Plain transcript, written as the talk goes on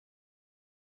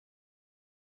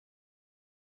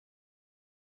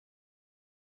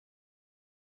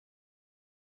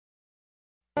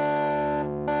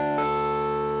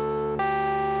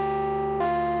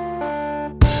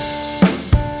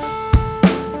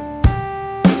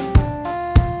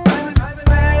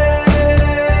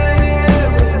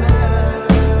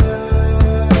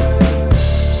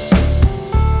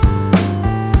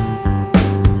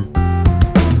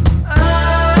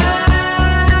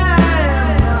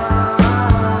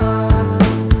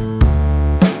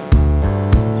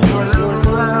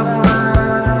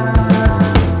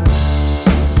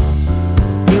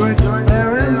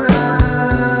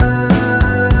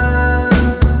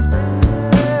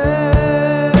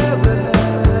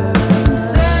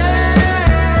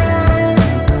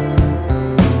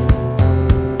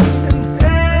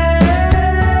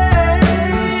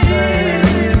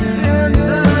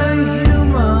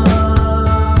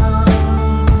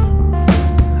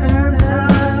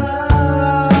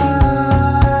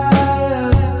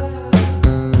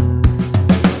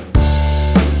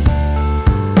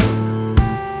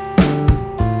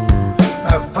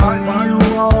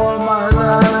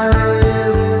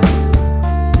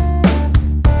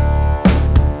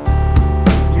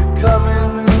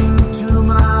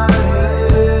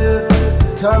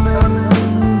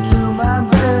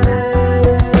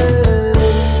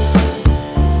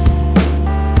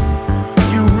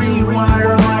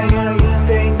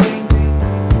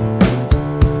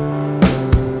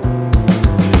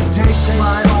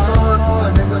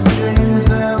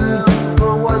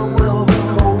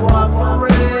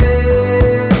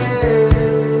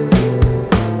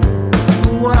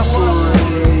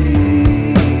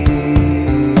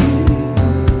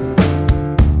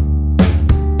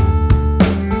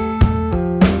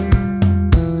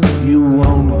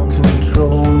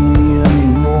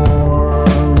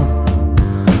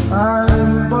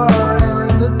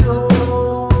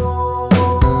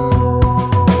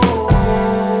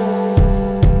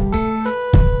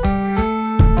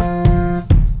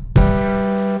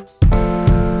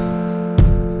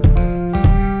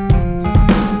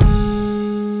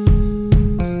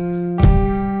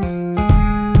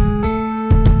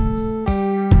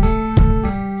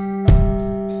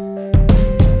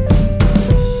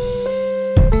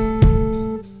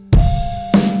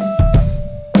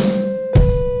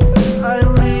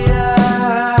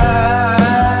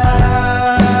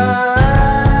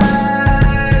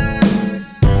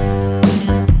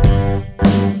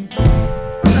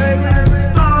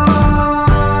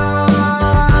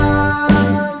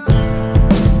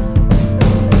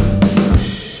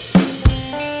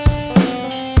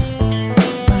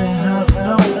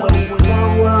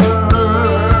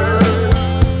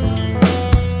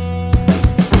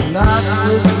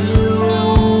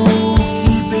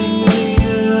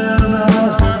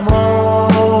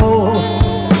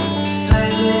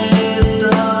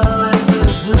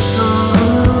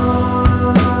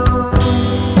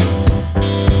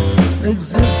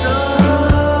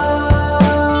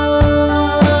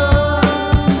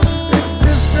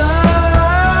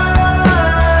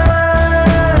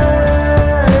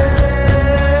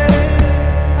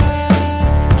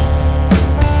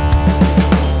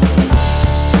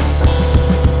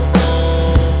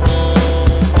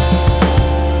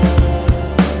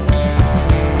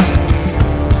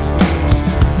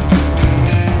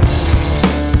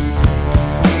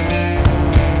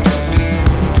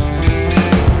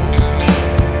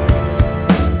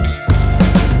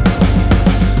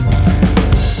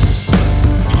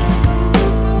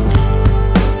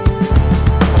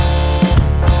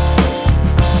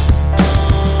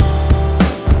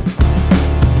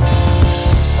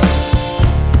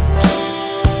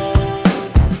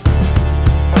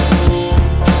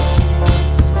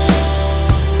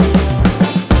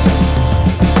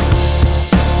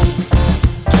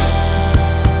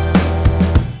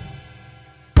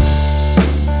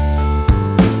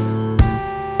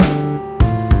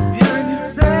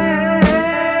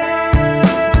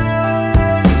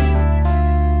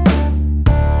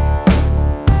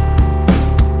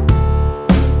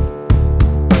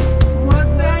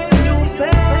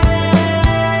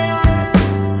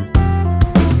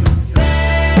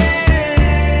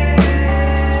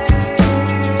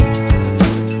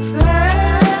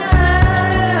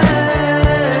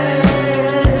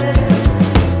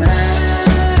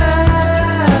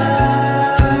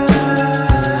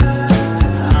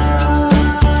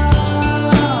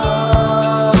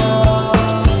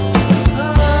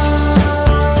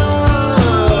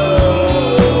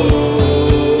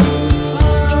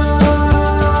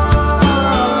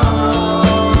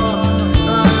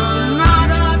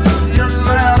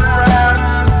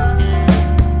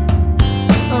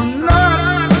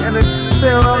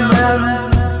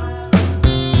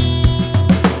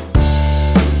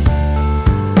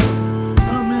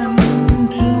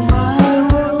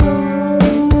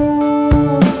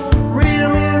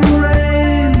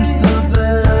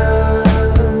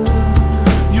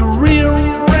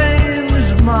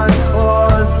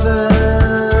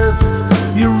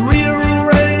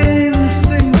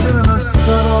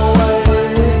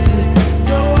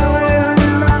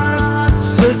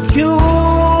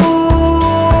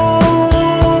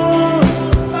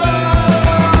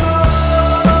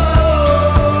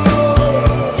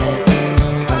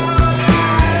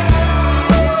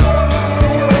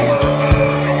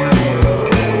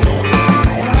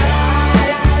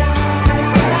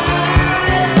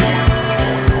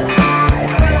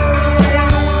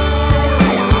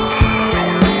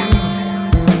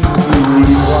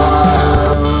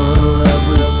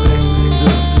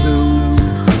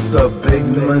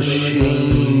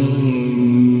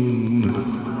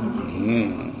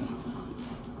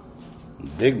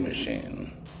Big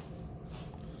machine.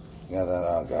 Yeah, that,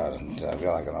 oh God, I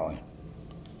feel like it only.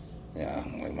 Yeah,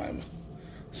 like mine.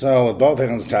 So, with both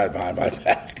hands tied behind my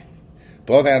back,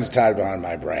 both hands tied behind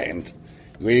my brain,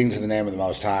 greetings in the name of the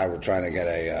Most High. We're trying to get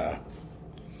a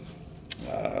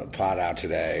pod out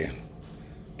today,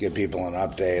 give people an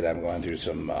update. I'm going through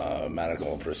some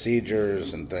medical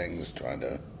procedures and things, trying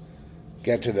to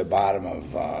get to the bottom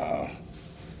of,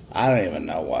 I don't even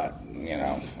know what, you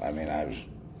know. I mean,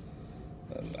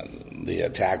 the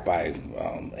attack by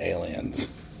aliens.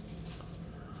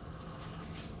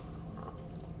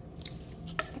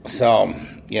 So,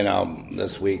 you know,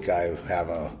 this week I have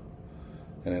an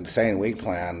insane week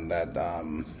plan that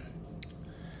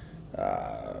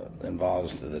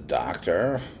involves the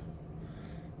doctor,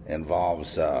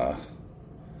 involves the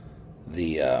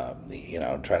you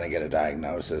know, trying to get a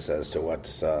diagnosis as to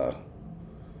what's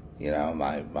you know,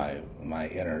 my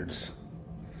innards,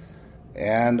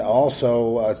 and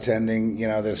also attending, you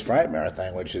know, this Fright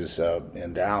Marathon, which is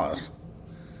in Dallas.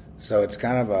 So it's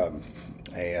kind of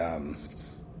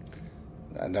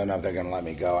I don't know if they're going to let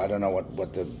me go. I don't know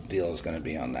what the deal is going to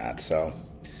be on that. So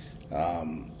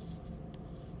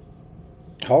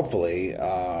hopefully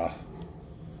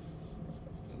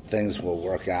things will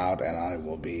work out and I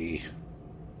will be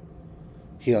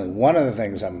healing. One of the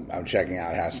things I'm checking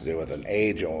out has to do with an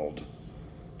age-old,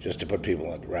 just to put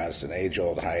people at rest, an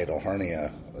age-old hiatal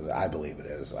hernia, I believe it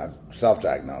is. I'm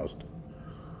self-diagnosed.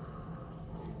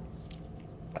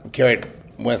 I've carried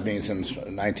with me since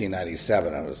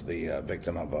 1997. I was the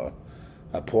victim of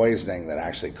a poisoning that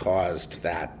actually caused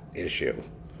that issue.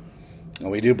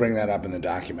 And we do bring that up in the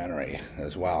documentary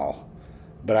as well.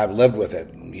 But I've lived with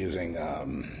it using,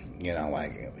 you know,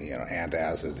 like, you know,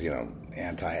 antacids, you know,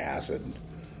 anti-acid,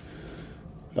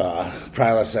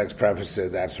 Prilosec,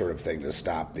 Prevacid, that sort of thing to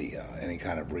stop the any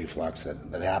kind of reflux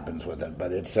that happens with it.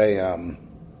 But it's I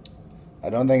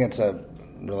don't think it's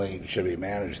really should be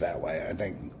managed that way. I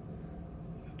think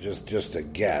just to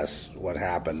guess what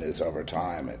happened is over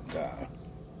time it,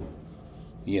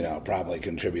 you know, probably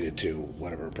contributed to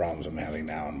whatever problems I'm having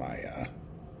now in my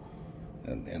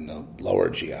in the lower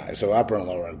GI. So upper and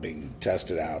lower are being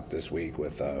tested out this week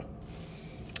with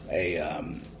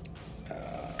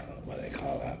what do they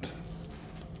call that?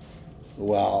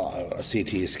 Well, a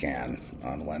CT scan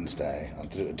on Wednesday, on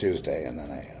Tuesday, and then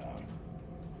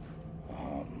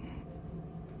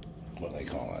what do they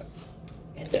call it?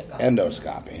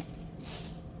 Endoscopy.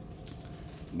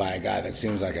 By a guy that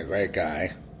seems like a great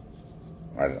guy,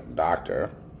 or a doctor.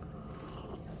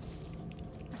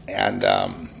 And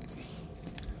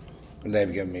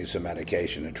they've given me some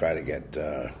medication to try to get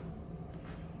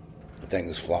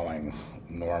things flowing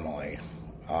normally.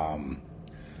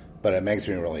 But it makes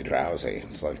me really drowsy.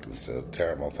 It's a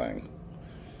terrible thing.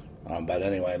 But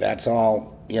anyway, that's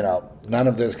all, you know, none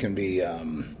of this can be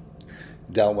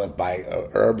dealt with by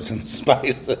herbs and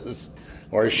spices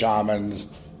or shamans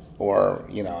or,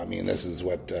 you know, I mean, this is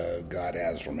what God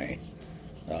has for me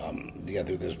to get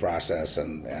through this process,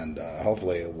 and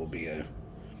hopefully it will be a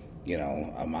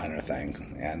minor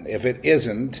thing. And if it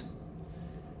isn't,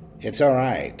 it's all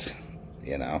right,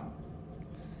 you know.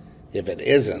 If it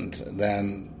isn't,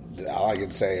 then all I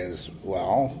can say is,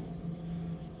 well,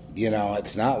 you know,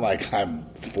 it's not like I'm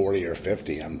 40 or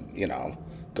 50. I'm, you know,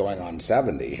 going on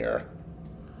 70 here.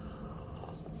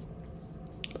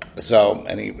 So,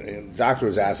 and the doctor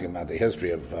was asking about the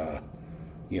history of,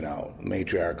 you know,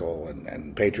 matriarchal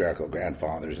and patriarchal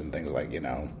grandfathers and things like, you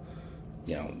know,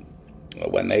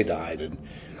 when they died, and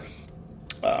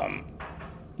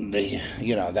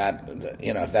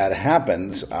if that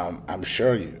happens, I'm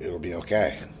sure it'll be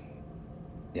okay.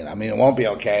 You know, I mean, it won't be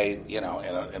okay, you know,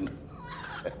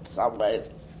 in some ways.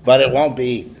 But it won't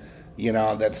be,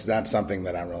 that's not something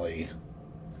that I'm really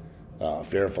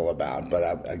fearful about.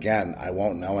 But again, I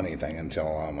won't know anything until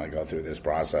I go through this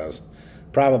process.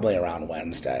 Probably around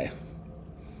Wednesday,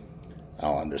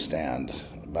 I'll understand.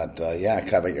 But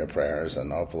covet your prayers,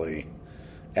 and hopefully,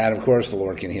 and of course, the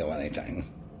Lord can heal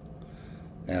anything.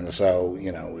 And so,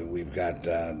 we've got,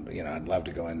 I'd love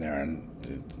to go in there and,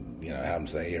 have them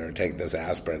say, here, take this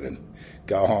aspirin and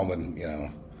go home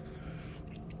and,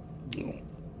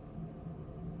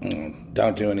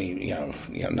 don't do any,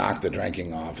 knock the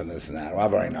drinking off and this and that. Well,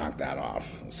 I've already knocked that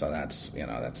off. So that's,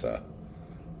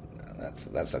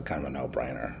 that's a kind of a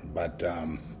no-brainer. But,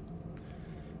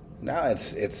 no,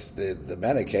 it's the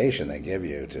medication they give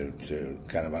you to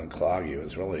kind of unclog you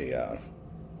is really,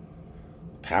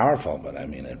 powerful, but I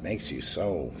mean, it makes you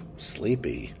so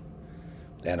sleepy.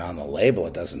 And on the label,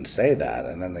 it doesn't say that.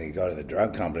 And then they go to the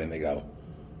drug company and they go,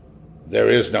 there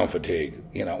is no fatigue.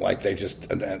 Like they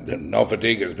just, no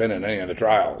fatigue has been in any of the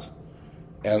trials.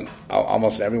 And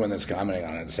almost everyone that's commenting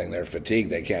on it is saying they're fatigued.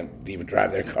 They can't even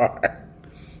drive their car.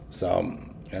 So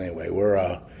anyway,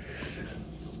 we're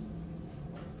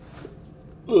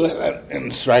in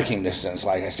striking distance,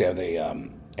 like I said, the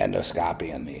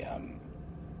endoscopy and the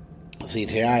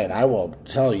CTI, and I will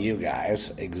tell you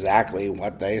guys exactly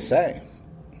what they say.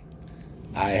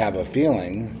 I have a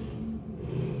feeling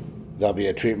there'll be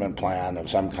a treatment plan of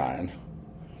some kind,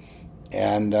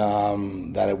 and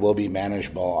that it will be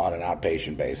manageable on an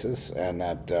outpatient basis, and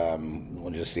that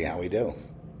we'll just see how we do.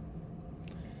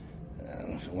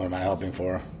 What am I hoping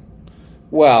for?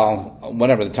 Well,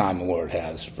 whatever the time the Lord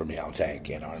has for me, I'll take.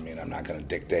 You know what I mean? I'm not going to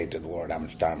dictate to the Lord how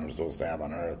much time I'm supposed to have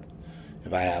on earth.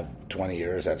 If I have 20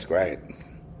 years, that's great.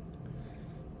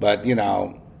 But,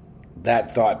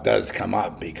 that thought does come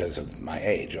up because of my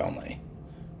age only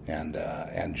and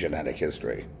genetic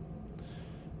history.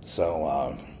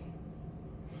 So,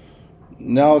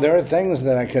 no, there are things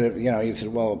that I could have, you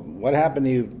said, well, what happened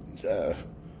to you,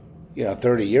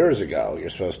 30 years ago? You're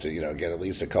supposed to, get at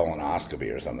least a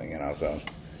colonoscopy or something, So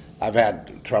I've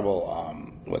had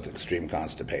trouble with extreme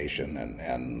constipation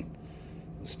and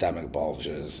stomach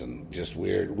bulges and just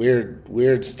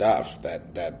weird stuff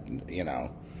that there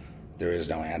is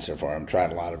no answer for. I've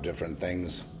tried a lot of different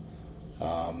things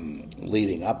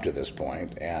leading up to this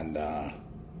point, and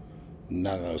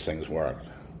none of those things worked.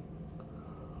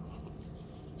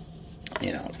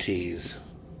 Teas,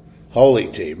 holy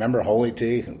tea. Remember holy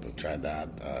tea? Tried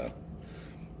that.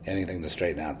 Anything to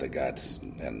straighten out the guts,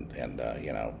 and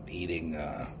eating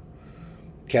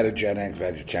ketogenic,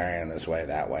 vegetarian, this way,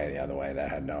 that way, the other way. That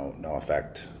had no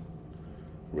effect,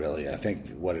 really. I think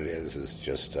what it is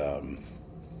just,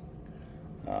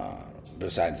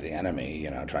 besides the enemy,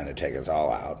 trying to take us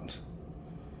all out,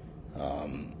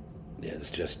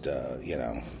 it's just,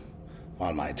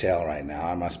 on my tail right now.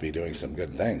 I must be doing some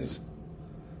good things.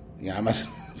 I must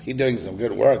be doing some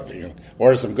good work,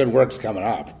 or some good work's coming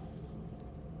up.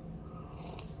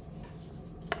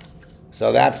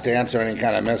 So that's to answer any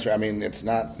kind of mystery. I mean, it's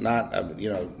not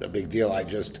a big deal. I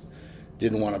just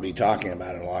didn't want to be talking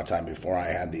about it a lot of time before I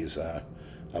had these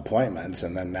appointments.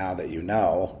 And then now that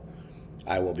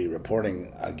I will be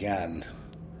reporting again.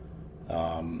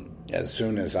 As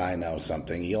soon as I know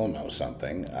something, you'll know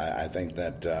something. I think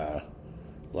that a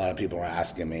lot of people are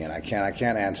asking me, and I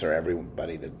can't answer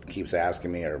everybody that keeps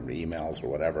asking me or emails or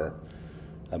whatever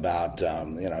about,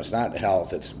 it's not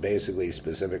health. It's basically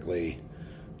specifically,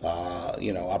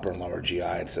 upper and lower GI.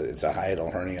 It's a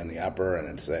hiatal hernia in the upper, and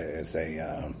it's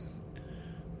a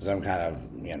some kind of,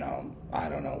 I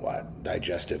don't know what,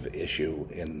 digestive issue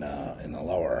in the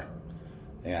lower.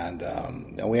 And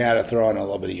we had to throw in a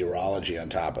little bit of urology on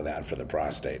top of that for the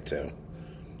prostate, too.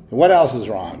 What else is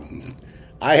wrong?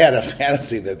 I had a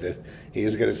fantasy that he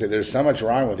was going to say, there's so much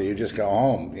wrong with you just go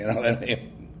home. You know what I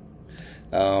mean?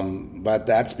 But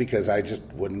that's because I just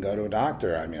wouldn't go to a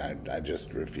doctor. I mean, I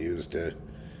just refused to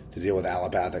deal with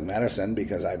allopathic medicine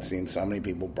because I'd seen so many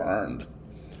people burned.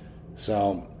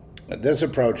 So this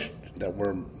approach that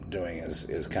we're doing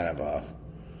is kind of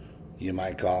you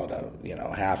might call it a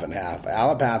half and half.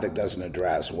 Allopathic doesn't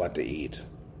address what to eat,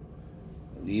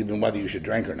 even whether you should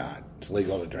drink or not. It's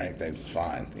legal to drink; it's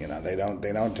fine. They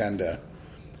don't tend to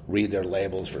read their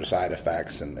labels for side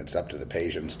effects, and it's up to the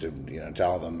patients to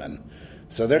tell them. And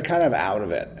so they're kind of out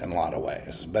of it in a lot of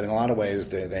ways. But in a lot of ways,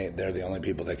 they're the only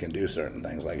people that can do certain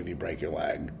things, like if you break your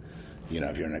leg,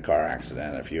 if you're in a car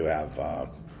accident, if you have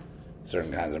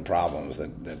certain kinds of problems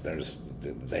that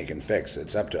they can fix.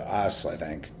 It's up to us, I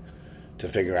think, to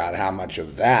figure out how much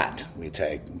of that we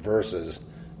take versus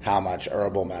how much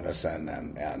herbal medicine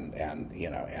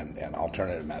and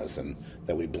alternative medicine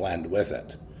that we blend with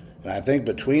it. And I think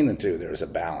between the two, there's a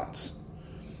balance.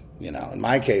 In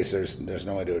my case, there's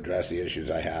no way to address the issues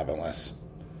I have unless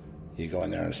you go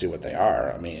in there and see what they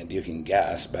are. I mean, you can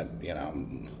guess, but,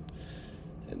 in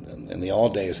the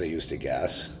old days they used to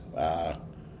guess.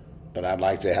 But I'd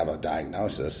like to have a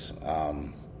diagnosis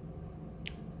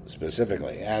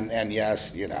specifically. And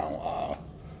yes, the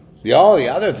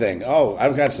other thing,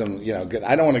 I've got some, good,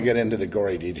 I don't want to get into the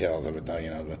gory details of it, though,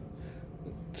 the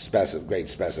great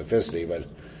specificity, but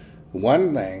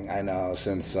one thing I know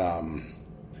since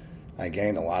I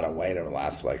gained a lot of weight over the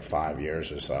last, 5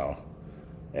 years or so,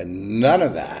 and none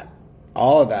of that,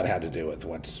 all of that had to do with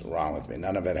what's wrong with me.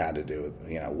 None of it had to do with,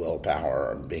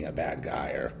 willpower or being a bad guy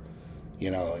or,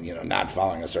 not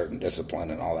following a certain discipline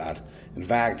and all that. In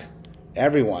fact,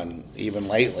 everyone, even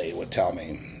lately, would tell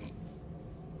me,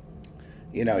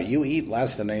 you eat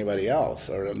less than anybody else,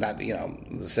 or not,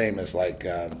 the same as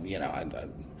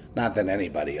not than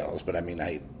anybody else, but I mean,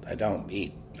 I don't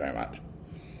eat very much.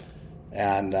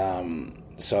 And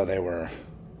so they were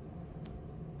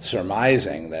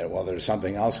surmising that, well, there's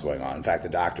something else going on. In fact, the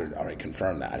doctor already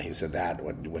confirmed that. He said that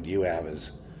what you have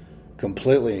is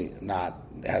completely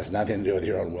has nothing to do with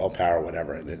your own willpower or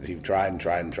whatever. That you've tried and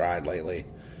tried and tried lately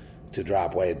to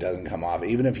drop weight, it doesn't come off.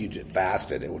 Even if you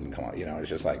fasted, it wouldn't come off. It's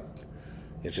just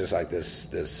like this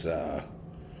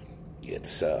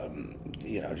it's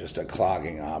just a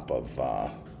clogging up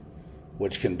of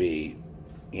which can be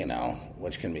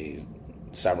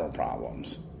several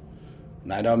problems.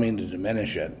 And I don't mean to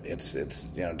diminish it. It's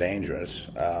dangerous.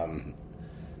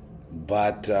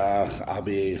 But I'll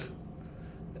be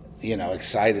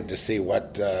excited to see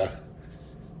what the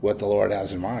Lord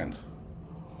has in mind.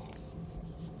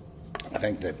 I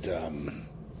think that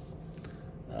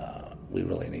we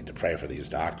really need to pray for these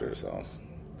doctors, though.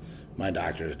 My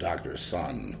doctor is Dr.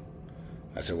 Sun.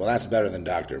 I said, well, that's better than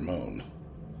Dr. Moon.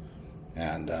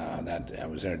 And that I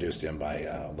was introduced to him by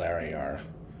Larry, our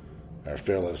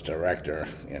fearless director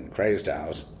in Crazed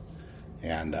House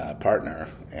and partner.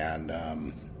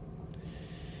 And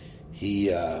he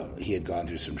had gone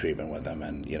through some treatment with him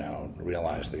and,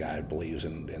 realized the guy believes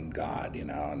in God,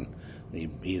 and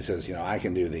he says, I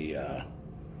can do the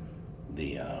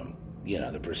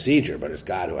procedure, but it's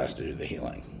God who has to do the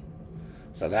healing.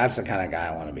 So that's the kind of guy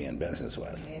I want to be in business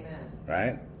with. Amen.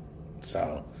 Right?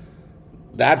 So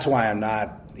that's why I'm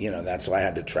not, that's why I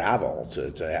had to travel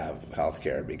to have health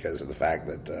care, because of the fact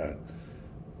that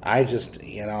I just,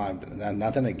 I'm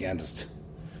nothing against,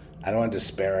 I don't want to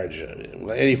disparage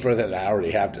any further than I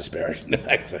already have disparaged New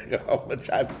Mexico, which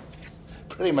I've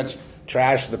pretty much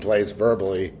trashed the place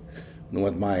verbally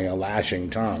with my lashing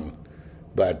tongue.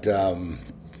 But,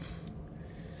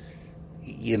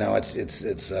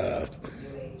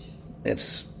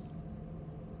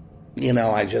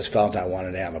 I just felt I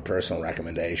wanted to have a personal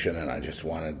recommendation, and I just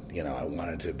wanted, I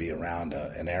wanted to be around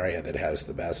an area that has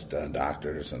the best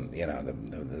doctors and,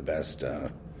 the best,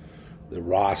 the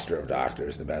roster of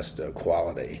doctors, the best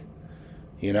quality,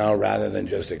 rather than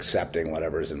just accepting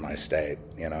whatever's in my state,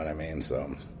 you know what I mean?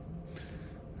 So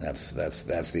that's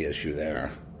the issue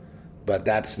there. But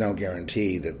that's no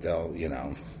guarantee that they'll,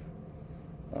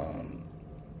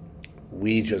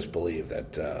 we just believe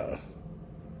that,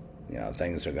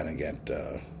 things are going to get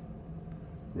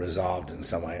resolved in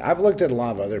some way. I've looked at a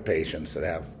lot of other patients that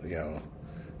have,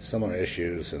 similar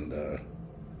issues, and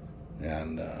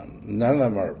none of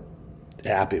them are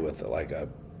happy with what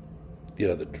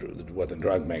the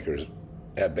drug makers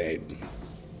have made.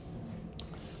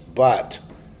 But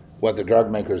what the drug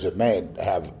makers have made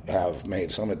have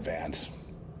made some advance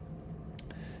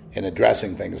in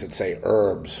addressing things that, say,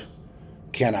 herbs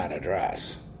cannot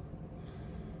address.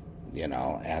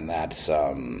 And that's,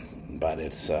 but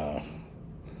it's,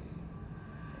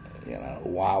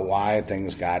 why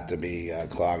things got to be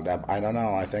clogged up, I don't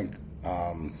know. I think,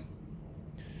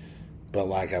 but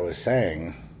like I was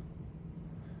saying,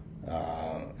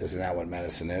 isn't that what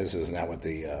medicine is? Isn't that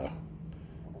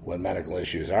what medical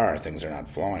issues are? Things are not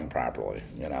flowing properly,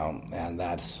 and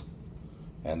that's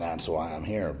why I'm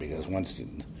here, because once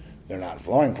they're not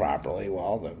flowing properly,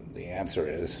 well, the answer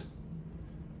is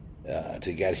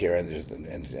to get here,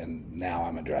 and now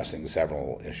I'm addressing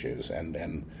several issues,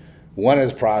 and one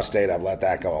is prostate. I've let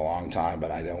that go a long time,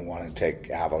 but I don't want to take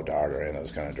Avodart or any of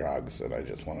those kind of drugs, and I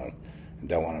just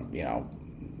don't want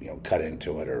to cut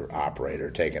into it or operate or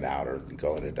take it out or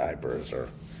go into diapers or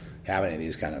have any of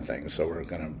these kind of things. So we're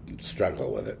going to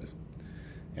struggle with it,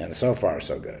 and so far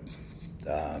so good.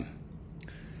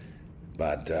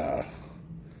 But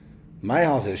my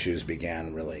health issues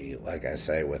began really, like I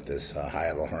say, with this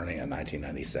hiatal hernia in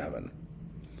 1997.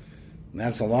 And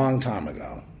that's a long time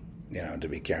ago, to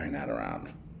be carrying that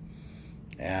around.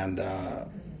 And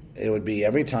it would be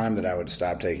every time that I would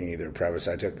stop taking either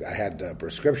Prevacid. I had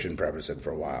prescription Prevacid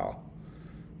for a while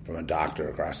from a doctor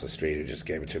across the street who just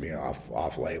gave it to me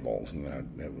off label,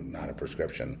 not a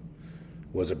prescription.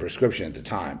 It was a prescription at the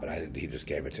time, but he just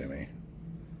gave it to me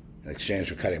in exchange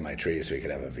for cutting my trees so he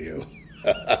could have a view.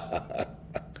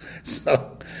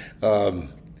 So,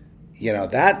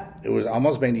 that it was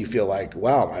almost made you feel like,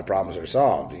 well, my problems are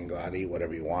solved. You can go out and eat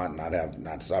whatever you want, and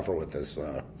not suffer with this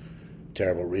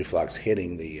terrible reflux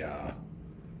hitting the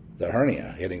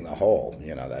hernia, hitting the hole.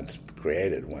 That's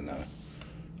created when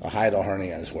a hiatal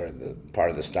hernia is where the part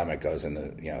of the stomach goes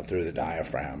in through the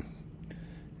diaphragm,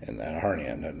 and a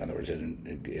hernia, in other words,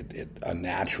 it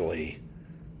unnaturally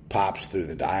pops through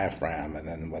the diaphragm, and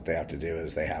then what they have to do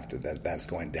is that's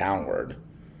going downward.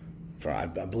 I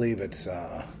believe it's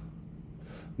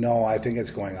no, I think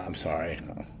it's going. I'm sorry,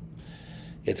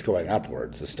 it's going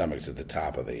upwards. The stomach's at the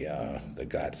top of the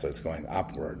gut, so it's going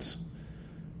upwards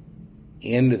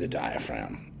into the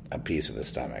diaphragm, a piece of the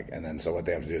stomach, and then so what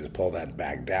they have to do is pull that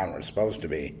back down where it's supposed to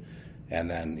be, and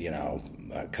then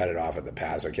cut it off at the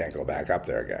pass. So it can't go back up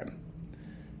there again.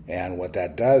 And what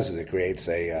that does is it creates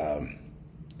a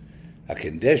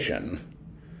condition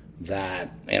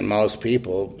that in most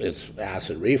people it's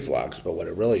acid reflux, but what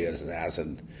it really is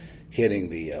acid hitting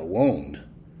the wound.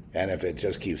 And if it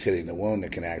just keeps hitting the wound,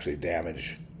 it can actually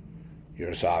damage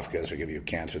your esophagus or give you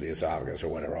cancer of the esophagus or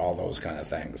whatever, all those kind of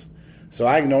things. So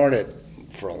I ignored it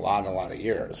for a lot of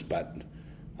years, but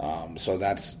so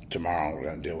that's tomorrow. We're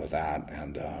going to deal with that,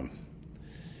 and I'm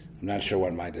not sure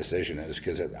what my decision is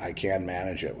because I can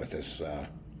manage it with this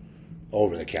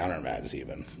over-the-counter meds,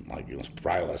 even like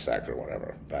Prilosec or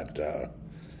whatever. But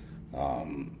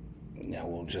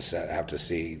we'll just have to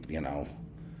see,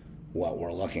 what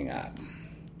we're looking at.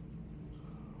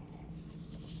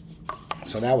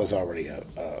 So that was already a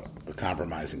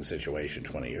compromising situation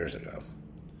 20 years ago.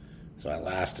 So I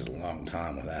lasted a long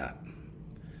time with that.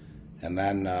 And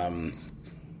then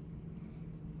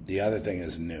the other thing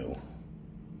is new.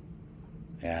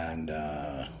 And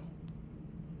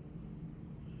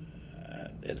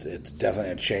it's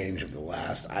definitely a change of the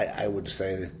last. I would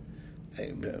say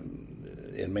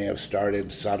it may have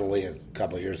started subtly a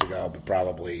couple of years ago, but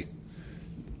probably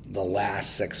the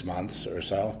last 6 months or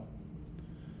so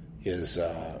has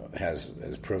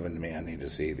proven to me I need to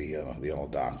see the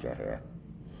old doctor here.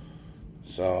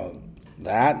 So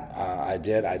that I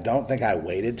did. I don't think I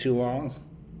waited too long.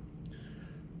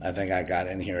 I think I got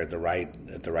in here at the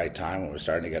right time when it was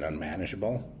starting to get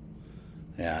unmanageable,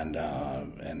 and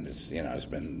it's it's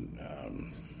been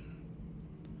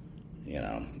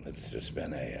it's just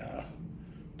been a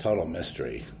total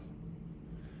mystery.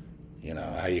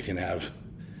 How you can have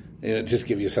just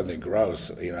give you something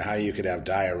gross. How you could have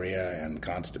diarrhea and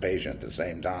constipation at the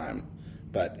same time,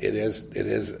 but it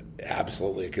is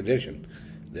absolutely a condition.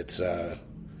 It's a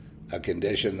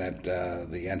condition that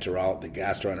the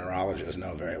gastroenterologists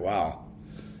know very well,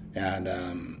 and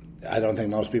I don't think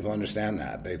most people understand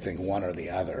that. They think one or the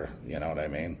other. You know what I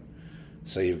mean?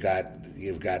 So you've got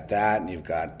that, and you've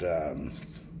got all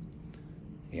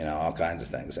kinds of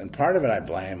things, and part of it I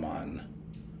blame on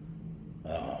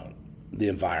the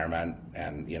environment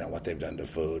and what they've done to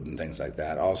food and things like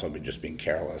that. Also, just being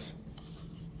careless.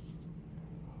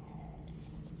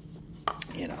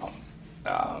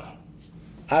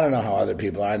 I don't know how other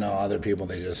people. I know other people.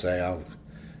 They just say, "I'll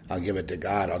give it to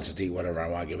God. I'll just eat whatever I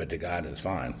want. Give it to God. It's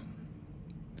fine."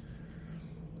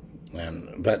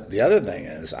 But the other thing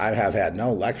is, I have had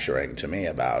no lecturing to me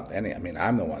about any. I mean,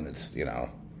 I'm the one that's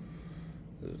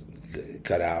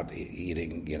cut out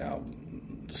eating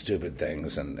stupid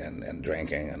things and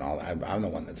drinking and all that. I'm the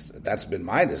one that's been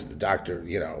my Dr.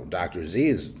 Dr.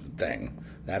 Z's thing.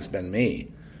 That's been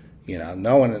me.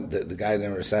 No one, the guy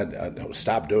never said,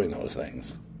 stop doing those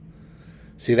things.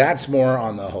 See, that's more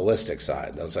on the holistic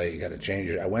side. They'll say you got to change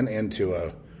it. I went in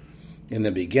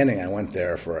the beginning, I went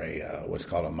there for what's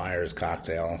called a Myers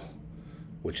cocktail,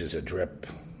 which is a drip,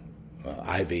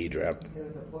 IV drip. It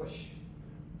was a push.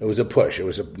 It was a push. It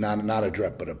was not a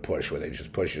drip, but a push where they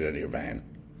just push it into your vein.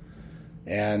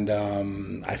 And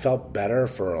I felt better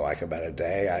for like about a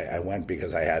day. I went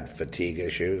because I had fatigue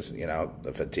issues,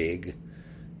 the fatigue.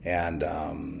 And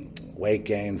weight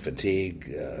gain, fatigue,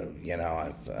 and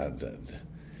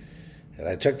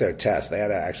I took their test. They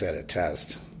actually had a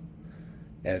test.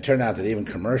 And it turned out that even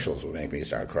commercials would make me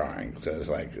start crying. So it was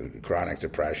like chronic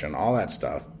depression, all that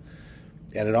stuff.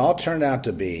 And it all turned out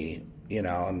to be,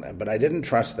 but I didn't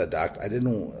trust the doctor. I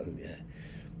didn't,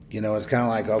 it's kind of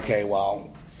like, okay,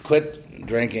 well, quit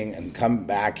drinking and come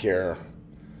back here,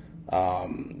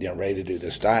 ready to do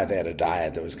this diet. They had a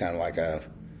diet that was kind of like a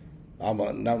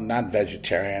no, not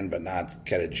vegetarian, but not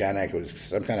ketogenic. It was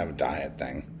some kind of a diet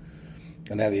thing.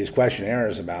 And then these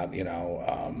questionnaires about, do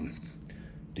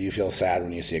you feel sad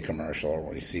when you see a commercial or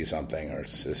when you see something or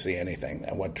see anything,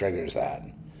 and what triggers that?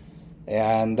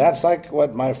 And that's like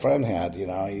what my friend had.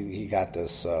 He got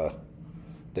this.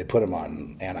 They put him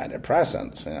on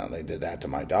antidepressants. They did that to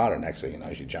my daughter. Next thing you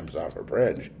know, she jumps off her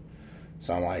bridge.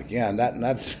 So I'm like, yeah,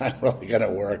 that's not really going to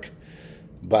work.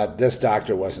 But this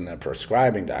doctor wasn't a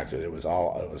prescribing doctor. It was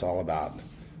all about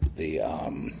the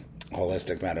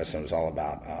holistic medicine. It was all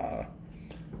about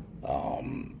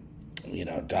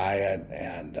diet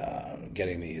and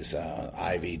getting these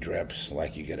IV drips.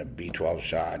 Like you get a B12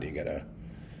 shot, you could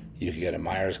get a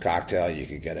Myers cocktail, you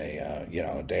could get a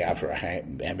day after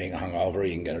being hungover,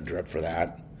 you can get a drip for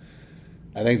that.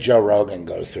 I think Joe Rogan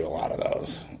goes through a lot of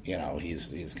those.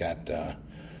 He's got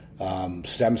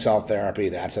stem cell therapy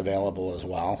that's available as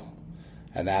well,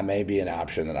 and that may be an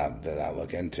option that I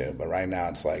look into. But right now,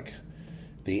 it's like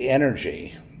the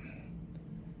energy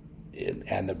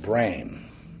and the brain.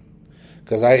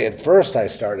 Because at first I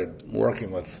started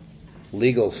working with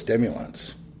legal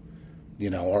stimulants,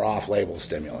 or off-label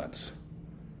stimulants,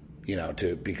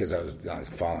 because I was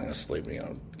falling asleep,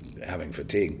 having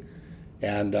fatigue.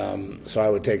 And so I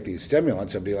would take these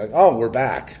stimulants and be like, oh, we're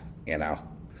back,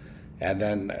 And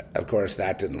then, of course,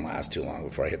 that didn't last too long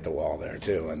before I hit the wall there,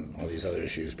 too, and all these other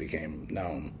issues became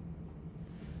known.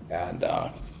 And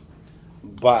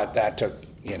but that took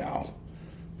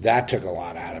a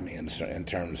lot out of me in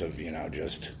terms of,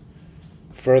 just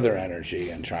further energy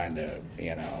and trying to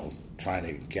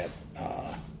get...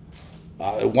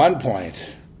 at one point,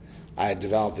 I had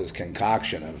developed this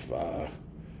concoction of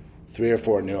 3 or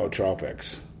 4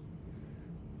 nootropics,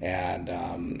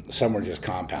 and some were just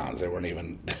compounds. They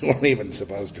weren't even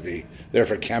supposed to be. They're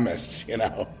for chemists,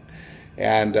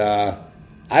 And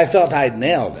I felt I'd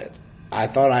nailed it. I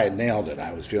thought I had nailed it.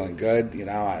 I was feeling good,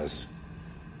 I was,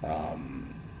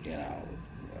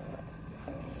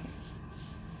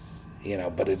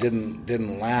 but it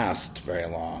didn't last very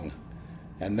long.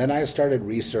 And then I started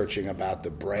researching about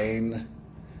the brain,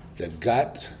 the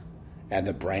gut, and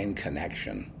the brain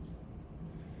connection.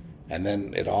 And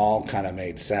then it all kind of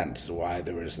made sense why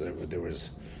there was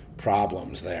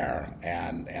problems there,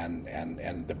 and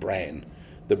the brain.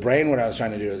 The brain, what I was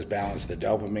trying to do is balance the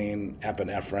dopamine,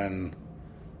 epinephrine,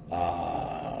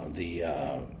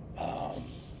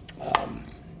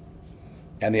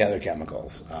 and the other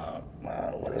chemicals.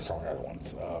 What are some of the other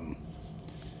ones?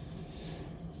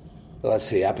 Let's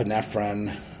see,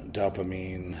 epinephrine,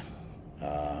 dopamine,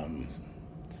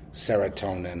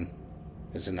 serotonin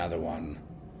is another one.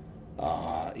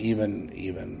 Even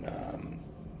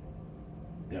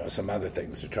some other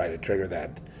things to try to trigger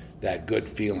that good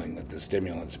feeling that the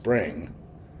stimulants bring,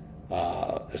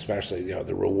 especially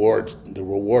the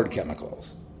reward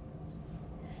chemicals.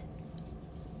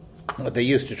 What they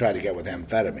used to try to get with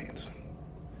amphetamines.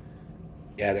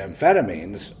 And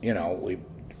amphetamines, we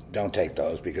don't take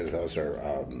those because those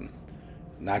are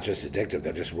not just addictive,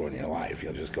 they'll just ruin your life.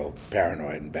 You'll just go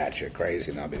paranoid and batshit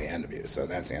crazy, and that'll be the end of you. So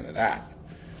that's the end of that.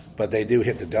 But they do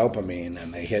hit the dopamine,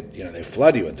 and they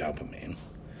flood you with dopamine,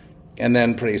 and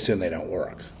then pretty soon they don't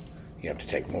work. You have to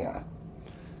take more.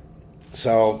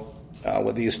 So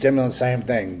with these stimulants, same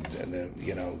thing.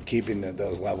 Keeping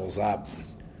those levels up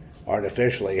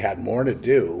artificially had more to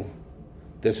do.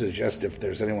 This is just if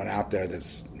there's anyone out there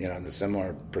that's in a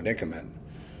similar predicament.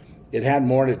 It had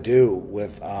more to do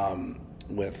with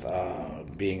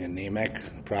being anemic,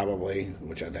 probably,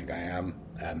 which I think I am,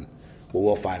 and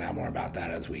we'll find out more about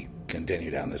that as we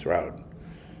continue down this road.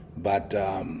 But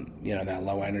that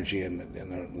low energy and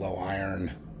the low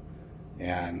iron,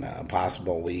 and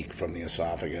possible leak from the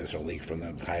esophagus or leak from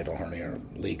the hiatal hernia or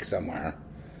leak somewhere,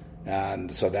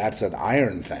 and so that's an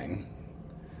iron thing.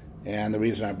 And the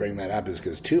reason I bring that up is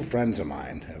because 2 friends of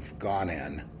mine have gone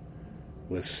in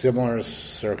with similar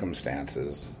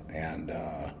circumstances, and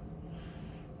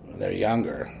they're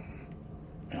younger,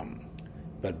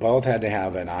 but both had to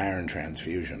have an iron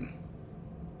transfusion,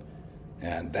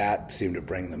 and that seemed to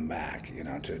bring them back. And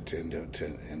that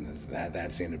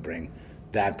seemed to bring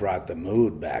brought the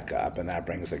mood back up, and that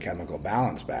brings the chemical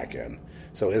balance back in.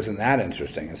 So isn't that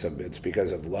interesting? It's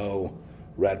because of low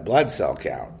red blood cell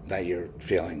count that you're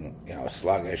feeling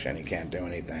sluggish and you can't do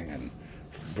anything, and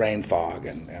brain fog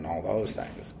and all those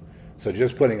things. So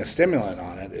just putting a stimulant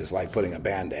on it is like putting a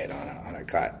Band-Aid on a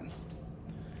cut.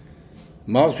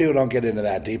 Most people don't get into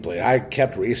that deeply. I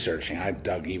kept researching. I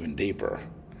dug even deeper.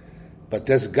 But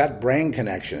this gut-brain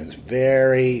connection is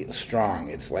very strong.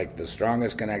 It's like the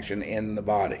strongest connection in the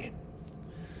body.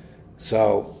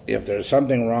 So if there's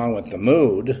something wrong with the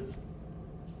mood,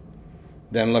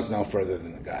 then look no further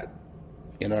than the gut.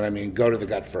 You know what I mean? Go to the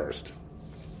gut first.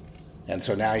 And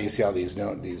so now you see all these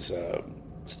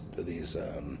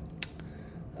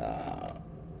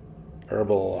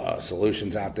herbal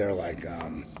solutions out there like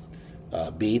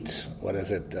beets. What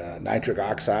is it? Nitric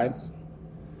oxide.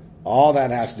 All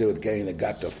that has to do with getting the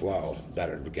gut to flow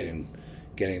better, getting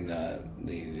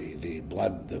the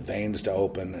blood, the veins to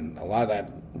open, and a lot of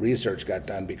that research got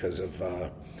done because of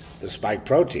the spike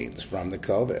proteins from the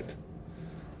COVID.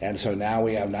 And so now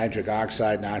we have nitric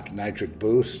oxide, nitric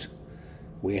boost.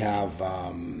 We have,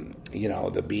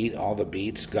 the beet, all the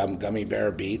beets, gummy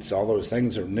bear beets, all those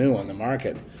things are new on the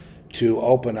market to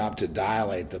open up, to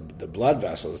dilate the blood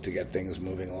vessels to get things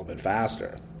moving a little bit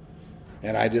faster.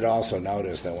 And I did also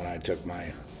notice that when I took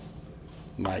my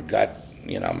gut, I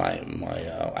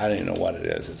don't even know what it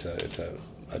is. It's a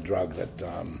drug that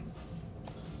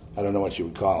I don't know what you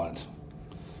would call it,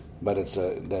 but it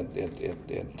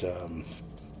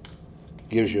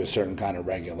gives you a certain kind of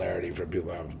regularity for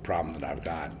people who have a problem that I've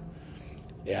got.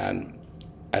 And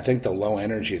I think the low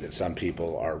energy that some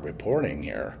people are reporting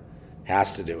here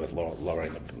has to do with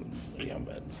lowering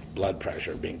the blood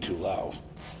pressure being too low.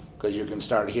 Because you can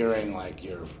start hearing like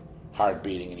your heart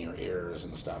beating in your ears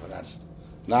and stuff, and that's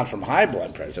not from high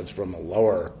blood pressure, it's from a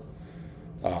lower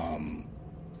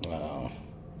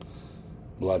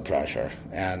blood pressure.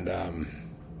 And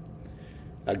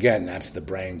again, that's the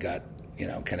brain-gut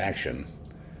connection.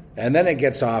 And then it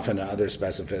gets off into other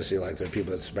specificity, like there are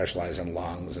people that specialize in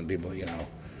lungs, and people,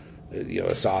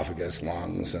 esophagus,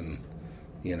 lungs, and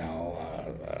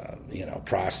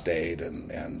prostate,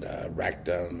 and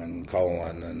rectum, and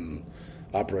colon, and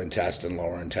upper intestine,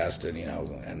 lower intestine,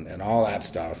 and all that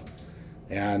stuff.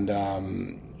 And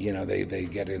they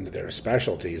get into their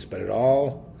specialties, but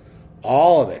all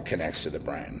of it connects to the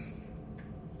brain.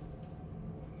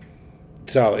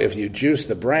 So if you juice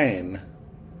the brain,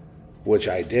 which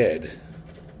I did,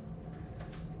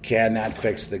 can that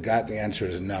fix the gut? The answer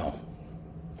is no.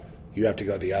 You have to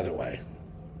go the other way.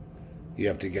 You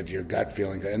have to get your gut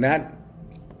feeling good. And that,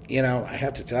 I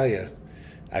have to tell you,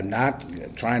 I'm not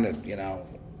trying to,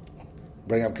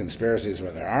 bring up conspiracies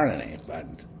where there aren't any, but,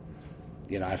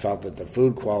 I felt that the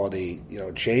food quality,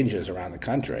 changes around the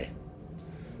country.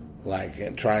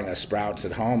 Like trying a Sprouts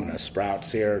at home and a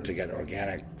Sprouts here to get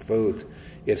organic food.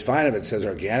 It's fine if it says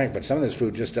organic, but some of this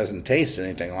food just doesn't taste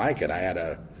anything like it. I had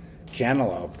a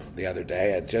cantaloupe the other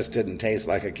day. It just didn't taste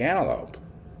like a cantaloupe.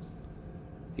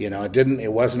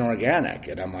 It wasn't organic.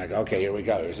 And I'm like, okay, here we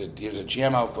go. Here's a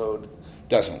GMO food.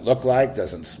 Doesn't look like,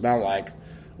 doesn't smell like,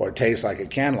 or taste like a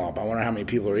cantaloupe. I wonder how many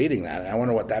people are eating that. And I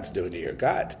wonder what that's doing to your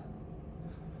gut.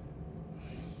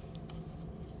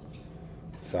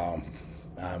 So,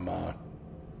 I'm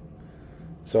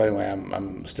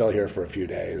still here for a few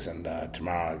days, and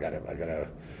tomorrow I gotta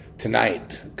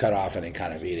tonight cut off any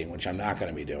kind of eating, which I'm not going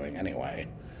to be doing anyway.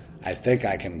 I think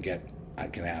I can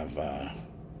have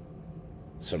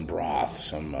some broth,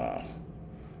 some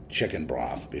chicken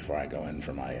broth before I go in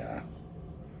for my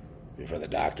before the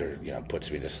doctor puts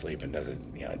me to sleep and does a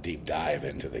deep dive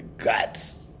into the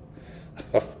guts.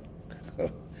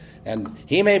 And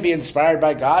he may be inspired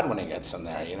by God when he gets in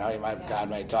there.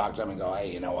 God may talk to him and go,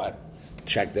 hey, you know what?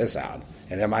 Check this out.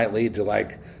 And it might lead to,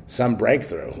 like, some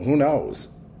breakthrough. Who knows?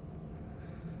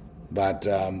 But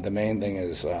the main thing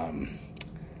is that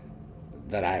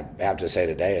I have to say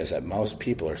today is that most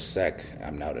people are sick,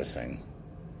 I'm noticing.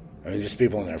 I mean, just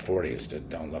people in their 40s that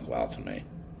don't look well to me.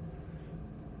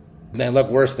 They look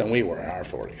worse than we were in our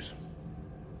 40s.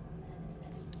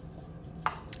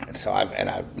 And so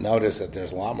I've noticed that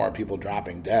there's a lot more people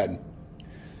dropping dead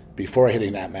before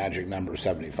hitting that magic number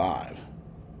 75.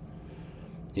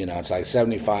 It's like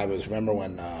 75 was, remember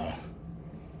when, not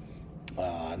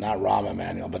Rahm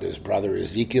Emanuel, but his brother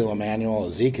Ezekiel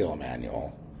Emanuel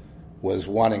was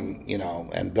wanting,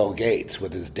 and Bill Gates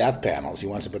with his death panels, he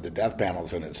wants to put the death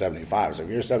panels in at 75. So if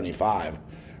you're 75,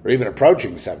 or even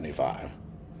approaching 75,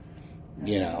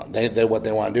 they what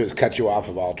they want to do is cut you off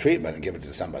of all treatment and give it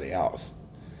to somebody else.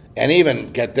 And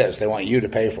even, get this, they want you to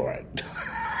pay for it.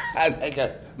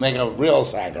 make a real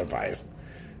sacrifice.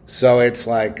 So it's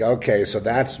like, okay, so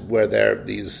that's where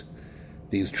these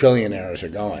trillionaires are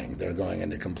going. They're going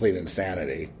into complete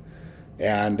insanity.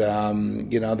 And,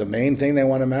 the main thing they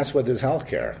want to mess with is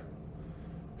healthcare.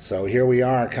 So here we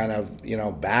are kind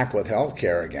of, back with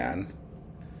healthcare again.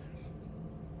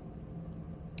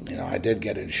 I did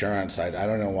get insurance. I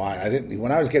don't know why.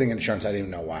 When I was getting insurance, I didn't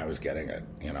even know why I was getting it.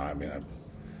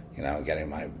 Getting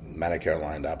my Medicare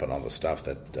lined up and all the stuff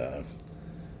that the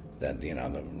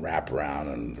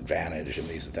wraparound and Advantage and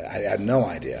these things. I had no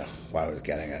idea why I was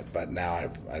getting it, but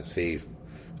now I see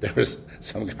there was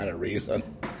some kind of reason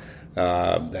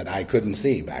that I couldn't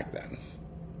see back then.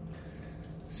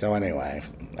 So anyway,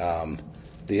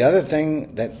 the other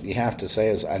thing that you have to say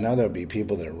is, I know there'll be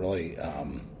people that are really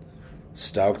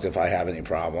stoked if I have any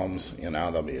problems.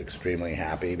 They'll be extremely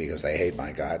happy because they hate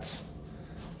my guts.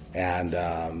 And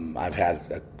I've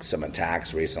had some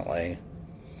attacks recently,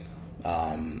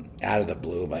 out of the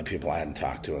blue, by people I hadn't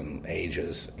talked to in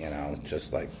ages,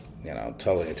 just like,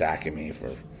 totally attacking me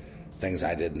for things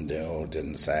I didn't do,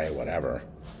 didn't say, whatever.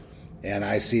 And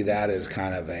I see that as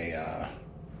kind of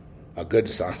a good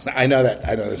sign. I know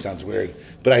this sounds weird,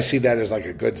 but I see that as like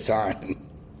a good sign,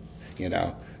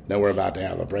 that we're about to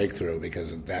have a breakthrough,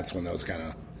 because that's when those kind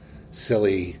of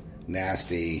silly,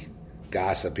 nasty,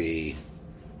 gossipy,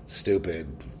 stupid,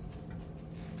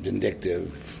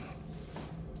 vindictive,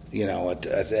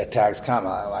 attacks come.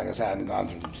 Like I said, I hadn't gone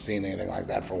through seen anything like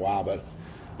that for a while, but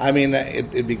I mean,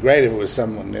 it'd be great if it was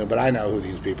someone new, but I know who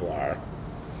these people are.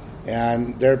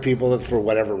 And there are people that, for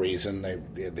whatever reason, they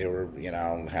were,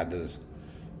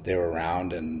 they were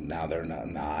around, and now they're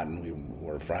not, and we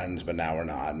were friends, but now we're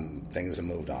not, and things have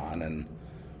moved on, and,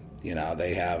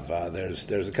 they have,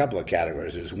 there's a couple of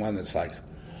categories. There's one that's like,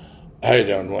 I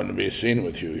don't want to be seen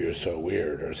with you, you're so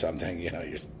weird, or something,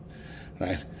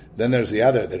 right? Then there's the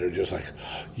other that are just like,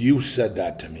 you said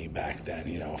that to me back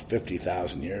then,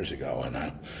 50,000 years ago, and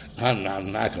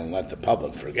I'm not going to let the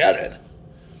public forget it.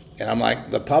 And I'm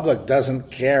like, the public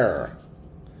doesn't care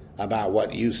about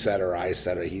what you said, or I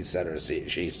said, or he said, or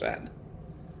she said.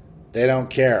 They don't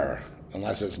care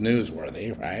unless it's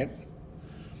newsworthy, right?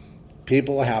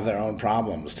 People have their own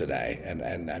problems today,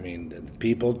 and I mean,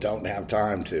 people don't have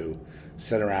time to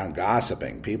sit around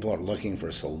gossiping. People are looking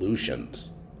for solutions.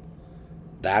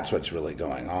 That's what's really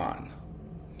going on,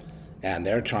 and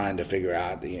they're trying to figure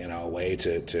out, a way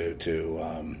to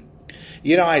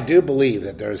I do believe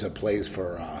that there's a place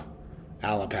for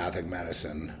allopathic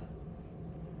medicine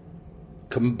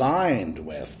combined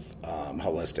with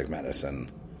holistic medicine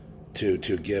to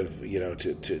give,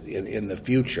 in the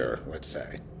future, let's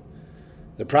say.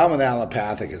 The problem with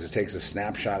allopathic is it takes a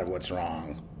snapshot of what's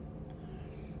wrong,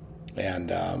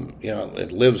 and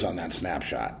it lives on that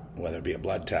snapshot, whether it be a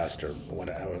blood test or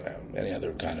whatever, any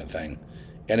other kind of thing,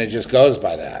 and it just goes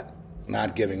by that,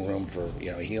 not giving room for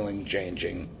healing,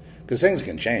 changing, because things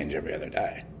can change every other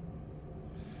day.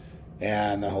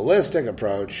 And the holistic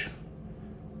approach,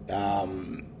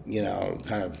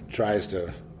 kind of tries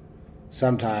to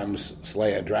sometimes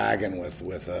slay a dragon with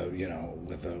a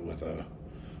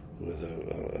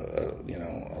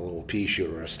little pea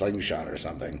shooter or a slingshot or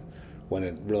something, when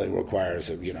it really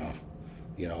requires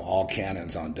all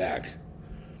cannons on deck.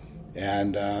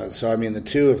 And so, I mean, the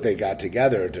two, if they got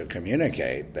together to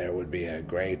communicate, there would be a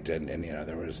great,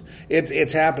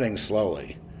 it's happening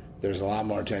slowly. There's a lot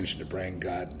more attention to brain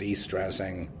gut,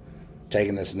 de-stressing,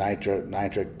 taking this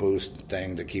nitric boost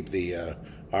thing to keep the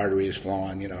arteries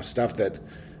flowing, stuff that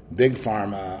Big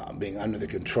Pharma, being under the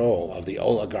control of the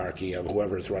oligarchy of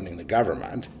whoever's running the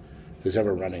government, who's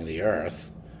ever running the earth,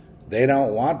 they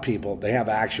don't want people, they have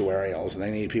actuarials, and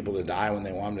they need people to die when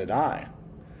they want them to die.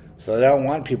 So they don't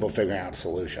want people figuring out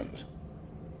solutions,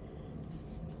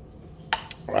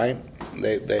 right?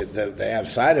 They have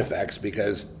side effects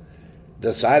because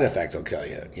the side effect will kill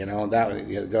you. That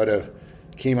you go to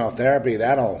chemotherapy,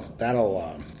 that'll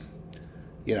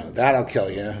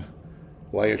kill you.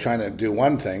 While you're trying to do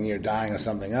one thing, you're dying of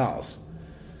something else.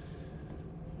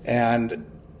 And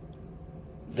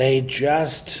they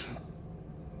just,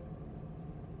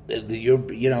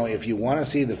 if you want to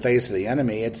see the face of the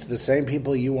enemy, it's the same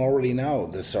people you already know,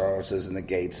 the Soroses and the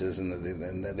Gateses,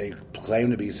 and they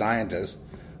claim to be scientists.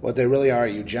 What they really are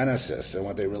eugenicists, and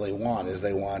what they really want is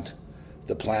they want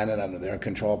the planet under their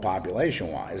control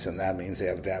population-wise, and that means they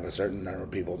have to have a certain number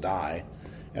of people die.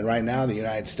 And right now in the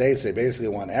United States, they basically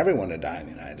want everyone to die in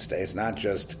the United States, not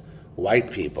just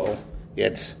white people.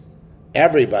 It's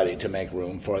everybody to make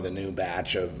room for the new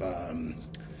batch of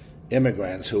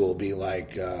immigrants who will be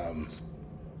like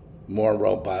more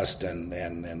robust and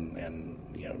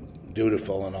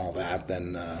dutiful and all that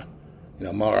than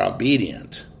more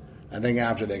obedient. I think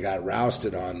after they got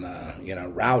routed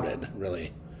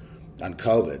really on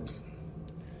COVID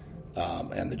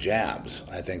and the jabs,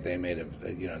 I think they made it.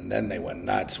 And then they went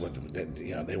nuts with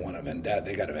they want a vendetta.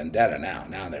 They got a vendetta now.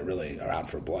 Now they really are out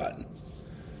for blood.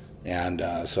 And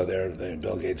so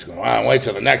Bill Gates going, wait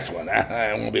till the next one.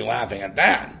 I won't be laughing at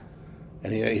that.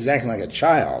 And he's acting like a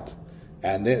child.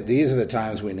 And these are the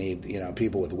times we need,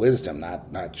 people with wisdom,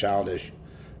 not childish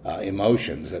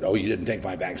emotions that, you didn't take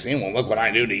my vaccine. Well, look what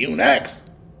I do to you next.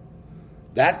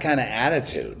 that kind of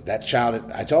attitude, that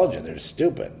child, I told you, they're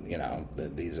stupid,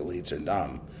 these elites are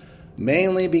dumb.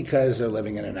 Mainly because they're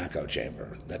living in an echo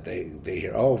chamber, that they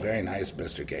hear, oh, very nice,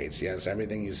 Mr. Gates. Yes,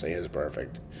 everything you say is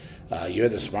perfect. You're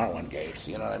the smart one, Gates.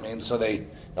 You know what I mean? So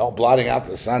blotting out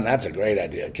the sun, that's a great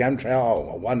idea.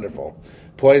 Chemtrail, oh, wonderful.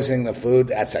 Poisoning the food,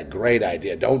 that's a great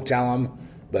idea. Don't tell them,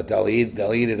 but they'll eat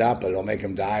it up, but it'll make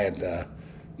them die at,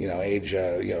 age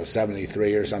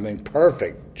 73 or something.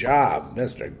 Perfect job,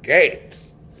 Mr. Gates.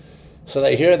 So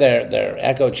they hear their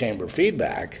echo chamber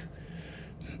feedback,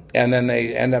 and then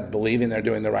they end up believing they're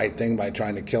doing the right thing by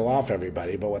trying to kill off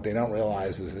everybody. But what they don't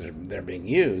realize is that they're being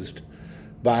used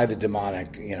by the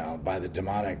demonic,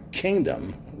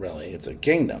 kingdom. Really, it's a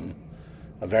kingdom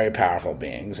of very powerful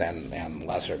beings and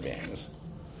lesser beings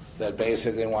that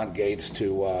basically want Gates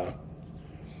to,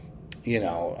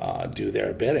 do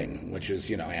their bidding, which is,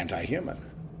 anti-human.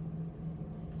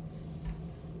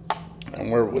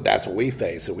 And that's what we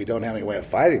face. So we don't have any way of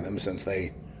fighting them, since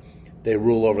they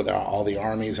rule over all the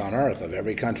armies on Earth. Of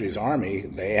every country's army,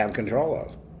 they have control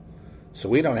of. So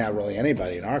we don't have really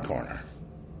anybody in our corner.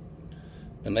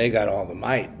 And they got all the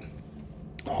might,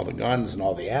 all the guns and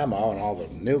all the ammo and all the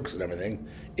nukes and everything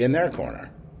in their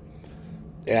corner.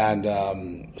 And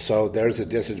so there's a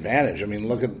disadvantage. I mean,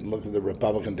 look at the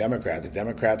Republican Democrat. The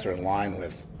Democrats are in line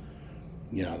with,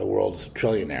 the world's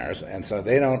trillionaires, and so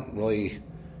they don't really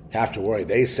have to worry.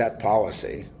 They set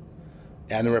policy.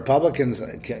 And the Republicans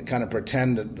kind of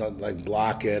pretend to like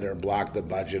block it or block the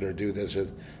budget or do this,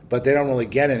 but they don't really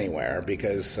get anywhere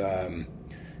because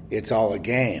it's all a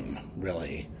game,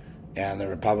 really, and the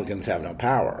Republicans have no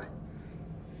power.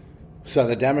 So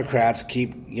the Democrats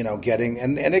keep, getting,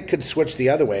 and it could switch the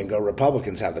other way and go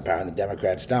Republicans have the power and the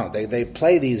Democrats don't. They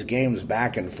play these games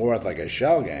back and forth like a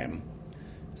shell game.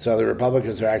 So the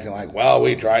Republicans are acting like, well,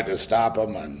 we tried to stop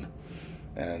them,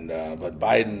 but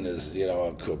Biden is,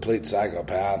 a complete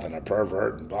psychopath and a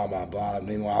pervert and blah, blah, blah. And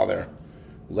meanwhile,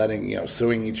 they're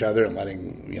suing each other and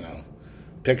letting,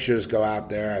 pictures go out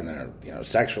there, and they're,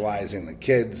 sexualizing the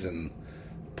kids and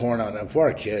porno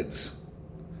for kids.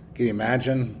 Can you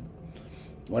imagine?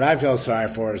 What I feel sorry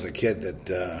for is a kid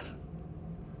that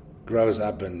grows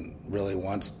up and really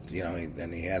wants,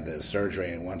 and he had the surgery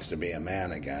and wants to be a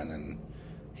man again, and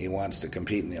he wants to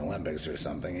compete in the Olympics or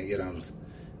something,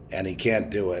 and he can't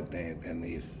do it, and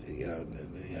he's, he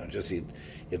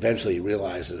eventually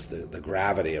realizes the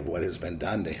gravity of what has been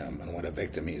done to him and what a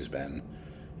victim he's been.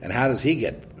 And how does he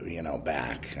get,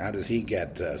 back? How does he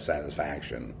get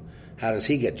satisfaction? How does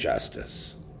he get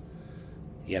justice?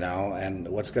 And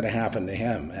what's going to happen to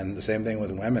him? And the same thing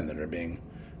with women that are being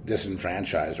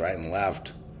disenfranchised right and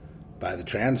left by the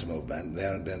trans movement.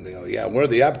 Then they go, yeah, we're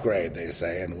the upgrade, they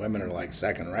say, and women are like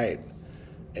second rate.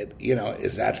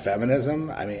 Is that feminism?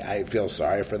 I mean, I feel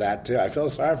sorry for that too. I feel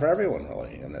sorry for everyone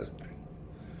really in this thing.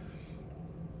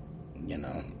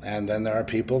 And then there are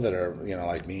people that are,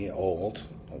 like me, old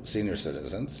senior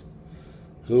citizens,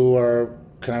 who are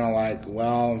kind of like,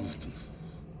 well,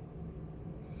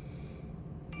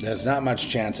 there's not much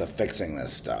chance of fixing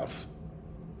this stuff,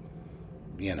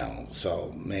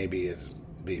 so maybe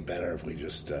it'd be better if we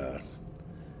just,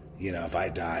 if I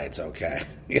die, it's okay,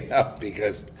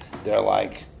 because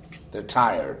they're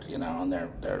tired, and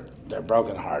they're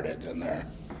brokenhearted, and they're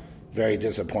very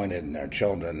disappointed in their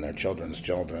children, their children's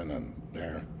children, and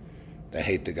they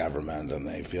hate the government, and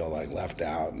they feel like left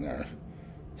out, and they're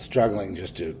struggling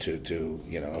just to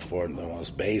afford the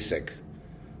most basic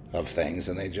of things,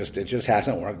 and it just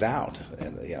hasn't worked out,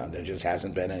 and there just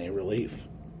hasn't been any relief,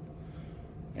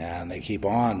 and they keep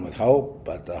on with hope,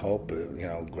 but the hope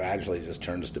gradually just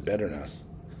turns to bitterness,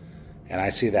 and I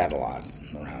see that a lot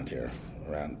around here,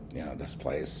 around this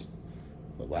place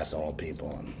with less old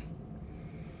people, and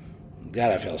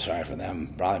God, I feel sorry for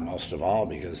them probably most of all,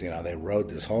 because they rode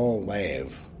this whole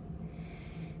wave,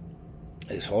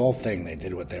 this whole thing. They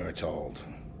did what they were told.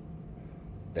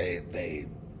 They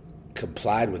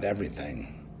complied with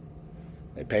everything.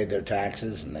 They paid their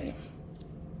taxes, and they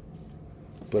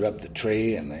put up the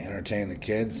tree, and they entertained the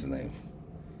kids, and they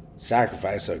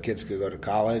sacrificed so kids could go to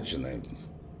college, and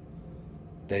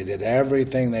they did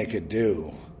everything they could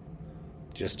do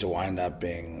just to wind up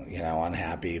being,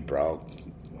 unhappy, broke,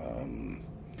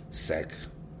 sick,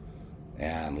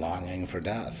 and longing for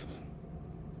death.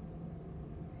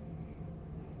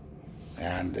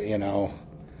 And,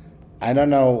 I don't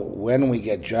know when we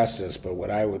get justice, but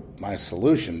my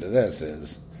solution to this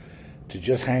is to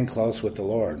just hang close with the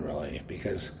Lord, really,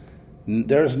 because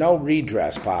there's no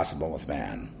redress possible with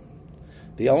man.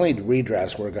 The only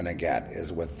redress we're going to get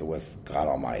is with God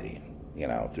Almighty,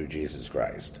 through Jesus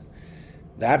Christ.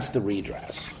 That's the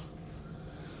redress.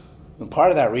 And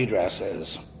part of that redress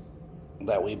is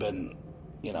that we've been,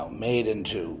 made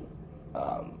into,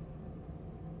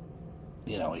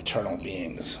 eternal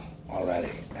beings already,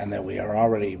 and that we are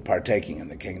already partaking in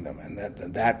the kingdom, and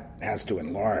that has to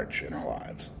enlarge in our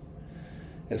lives.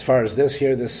 As far as this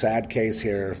sad case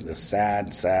here, this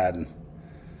sad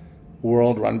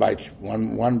world run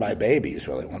by babies,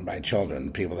 really, run by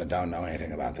children, people that don't know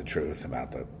anything about the truth,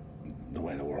 about the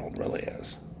way the world really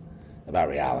is, about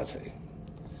reality.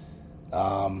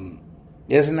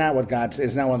 Isn't that one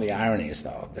of the ironies,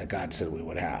 though, that God said we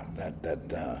would have?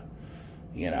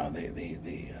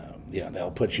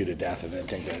 They'll put you to death and they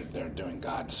think they're doing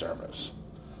God's service.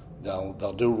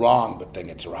 They'll do wrong but think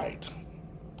it's right.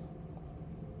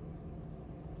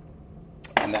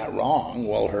 And that wrong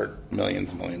will hurt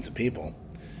millions and millions of people.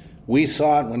 We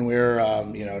saw it when we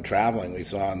were, traveling. We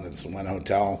saw in this one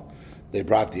hotel, they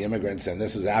brought the immigrants in.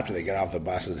 This was after they get off the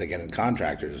buses, they get in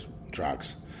contractors'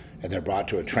 trucks, and they're brought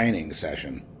to a training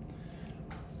session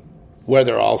where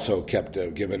they're also kept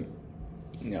given,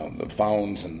 the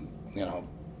phones and,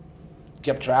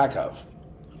 kept track of.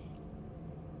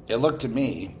 It looked to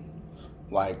me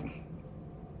like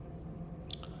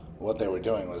what they were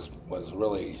doing was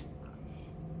really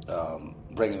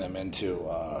bringing them into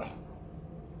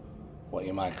what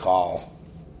you might call,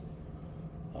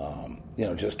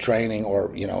 just training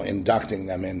or, inducting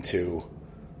them into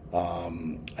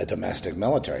a domestic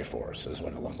military force is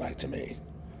what it looked like to me.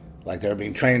 Like they were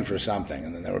being trained for something,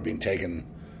 and then they were being taken.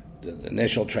 The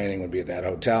initial training would be at that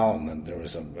hotel, and then there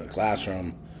was a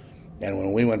classroom. And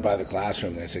when we went by the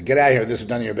classroom, they said, "Get out of here! This is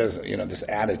none of your business." This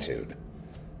attitude.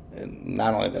 And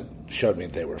not only that showed me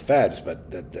that they were feds, but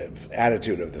that the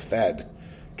attitude of the Fed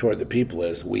toward the people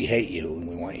is, "We hate you and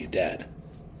we want you dead."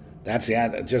 That's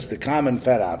just the common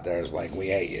Fed out there is like, "We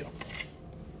hate you."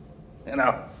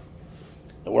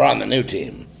 We're on the new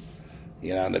team.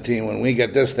 The team, when we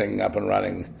get this thing up and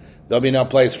running, there'll be no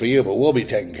place for you, but we'll be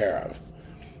taken care of.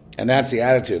 And that's the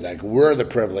attitude. Like, we're the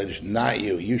privileged, not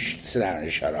you. You sit down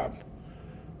and shut up.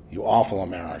 You awful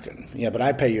American. Yeah, but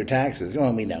I pay your taxes.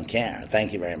 Well, we don't care.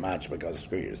 Thank you very much, but go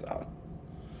screw yourself.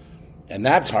 And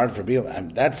that's hard for people.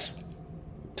 That's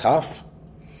tough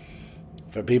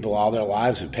for people all their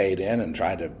lives who paid in and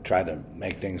tried to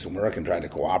make things work and tried to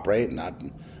cooperate and not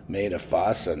made a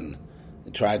fuss and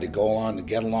tried to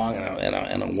get along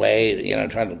in a way,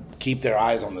 trying to keep their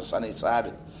eyes on the sunny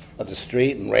side of the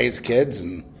street and raise kids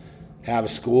and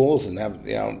have schools and have,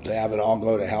 to have it all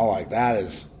go to hell like that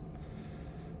is,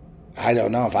 I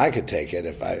don't know if I could take it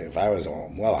if I was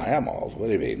old. Well, I am old. What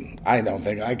do you mean? I don't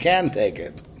think I can take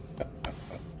it.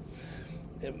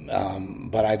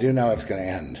 But I do know it's going to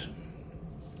end.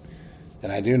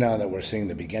 And I do know that we're seeing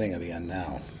the beginning of the end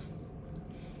now.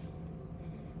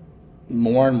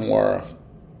 More and more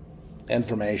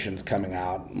information's coming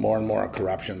out, more and more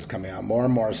corruption's coming out, more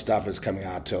and more stuff is coming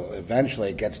out till eventually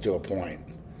it gets to a point,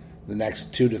 the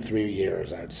next 2 to 3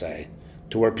 years, I'd say,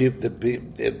 to where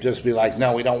it just be like,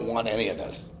 no, we don't want any of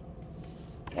this.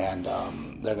 And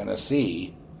they're going to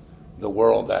see the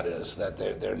world that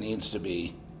there needs to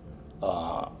be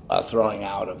a throwing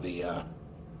out of the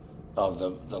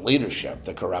leadership,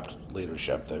 the corrupt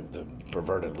leadership, the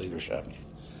perverted leadership.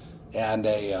 And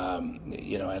an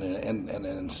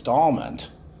installment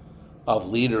of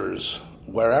leaders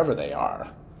wherever they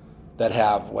are that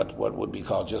have what would be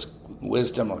called just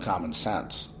wisdom or common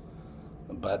sense.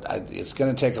 But it's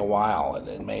going to take a while, and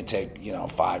it may take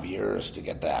 5 years to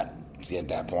get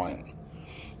that point.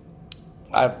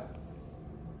 I've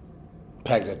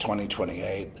pegged at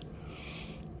 2028.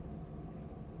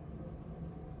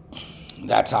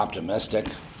 That's optimistic.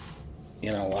 A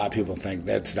lot of people think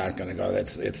that's not going to go.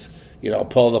 It's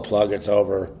pull the plug, it's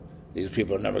over. These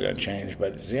people are never going to change.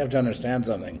 But you have to understand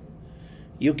something.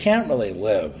 You can't really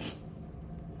live,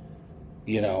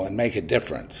 and make a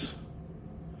difference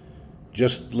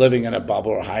just living in a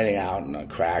bubble or hiding out in a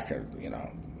crack or,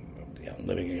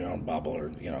 living in your own bubble or,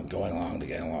 going along to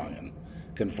get along and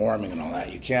conforming and all that.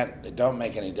 It don't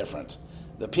make any difference.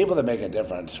 The people that make a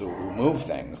difference, who move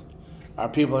things, are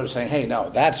people who are saying, hey, no,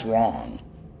 that's wrong.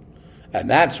 And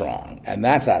that's wrong, and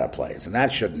that's out of place, and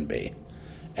that shouldn't be.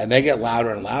 And they get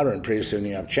louder and louder, and pretty soon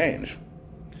you have change.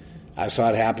 I saw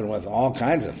it happen with all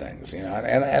kinds of things, and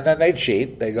then they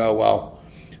cheat. They go, well,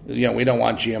 we don't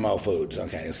want GMO foods.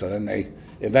 Okay, so then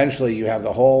eventually you have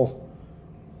the whole,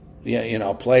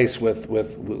 place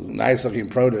with nice-looking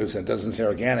produce that doesn't say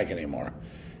organic anymore.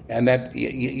 And that,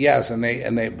 yes,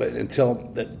 but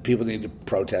until people need to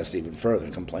protest even further,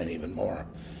 complain even more.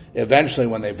 Eventually,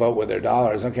 when they vote with their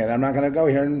dollars, okay, I'm not going to go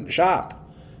here and shop.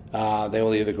 They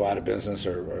will either go out of business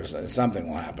or something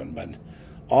will happen. But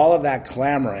all of that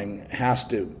clamoring has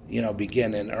to,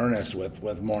 begin in earnest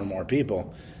with more and more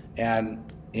people. And,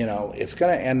 it's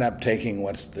going to end up taking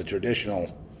what's the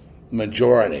traditional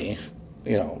majority,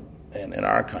 in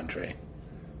our country.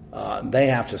 They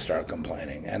have to start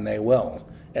complaining, and they will.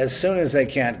 As soon as they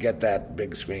can't get that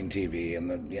big screen TV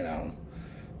and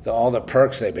all the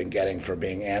perks they've been getting for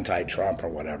being anti-Trump or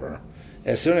whatever,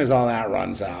 as soon as all that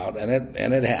runs out, and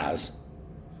it has.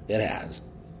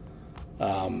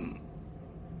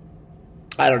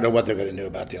 I don't know what they're going to do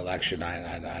about the election.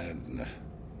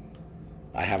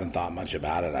 I haven't thought much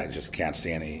about it. I just can't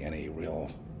see any real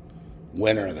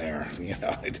winner there.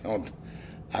 I don't.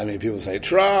 I mean, people say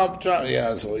Trump.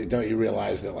 So don't you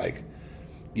realize that,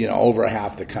 over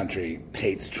half the country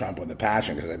hates Trump with a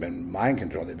passion because they've been mind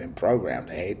controlled. They've been programmed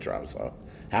to hate Trump. So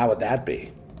how would that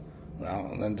be?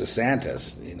 Well, and then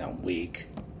DeSantis, weak.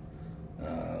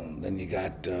 Then you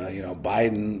got,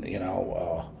 Biden,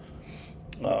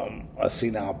 a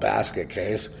senile basket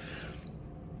case,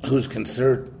 who's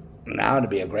considered now to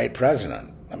be a great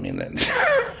president. I mean, you have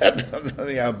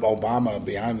Obama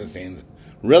behind the scenes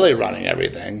really running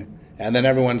everything, and then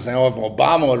everyone's saying, if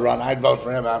Obama would run, I'd vote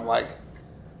for him. I'm like,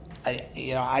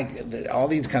 all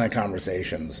these kind of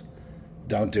conversations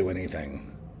don't do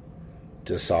anything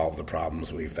to solve the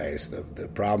problems we face. The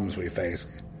problems we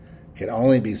face can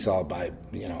only be solved by,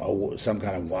 some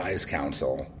kind of wise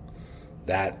counsel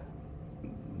that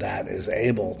is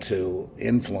able to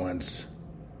influence,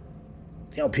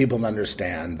 people to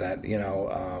understand that,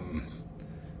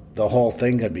 the whole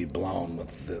thing could be blown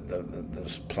with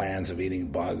those plans of eating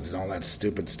bugs and all that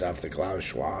stupid stuff that Klaus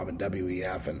Schwab and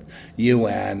WEF and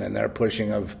UN and their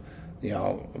pushing of,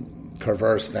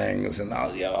 perverse things and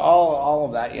all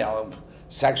of that,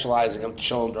 sexualizing of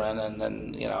children and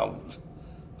then,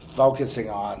 focusing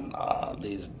on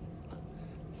these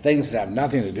things that have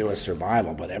nothing to do with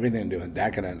survival, but everything to do with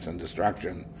decadence and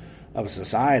destruction of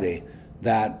society,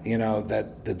 that,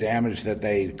 that the damage that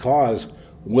they cause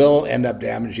will end up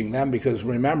damaging them because,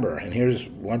 remember, and here's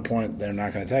one point they're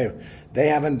not going to tell you, they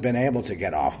haven't been able to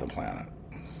get off the planet.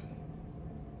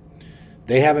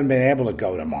 They haven't been able to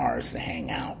go to Mars and hang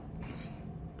out.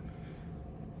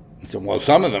 So, well,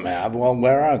 some of them have. Well,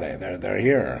 where are they? They're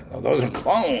here. Well, those are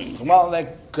clones. Well,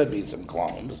 there could be some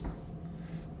clones.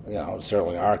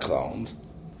 Certainly are clones.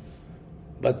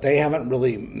 But they haven't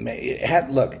really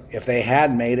look, if they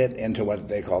had made it into what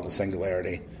they call the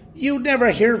singularity, you'd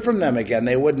never hear from them again.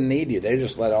 They wouldn't need you. They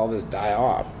just let all this die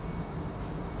off.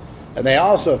 And they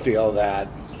also feel that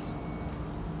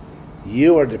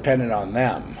you are dependent on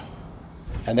them,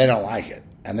 and they don't like it.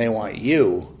 And they want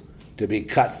you to be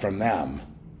cut from them.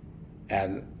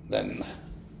 And then...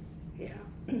 Yeah,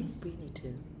 we need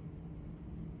to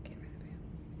get rid of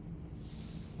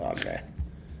him. Okay.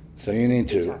 So you need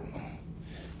to...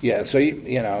 Yeah, so,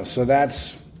 so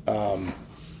that's... Oh,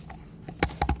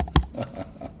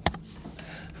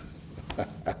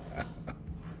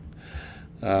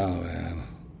 man.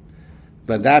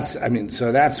 But that's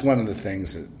one of the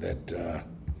things that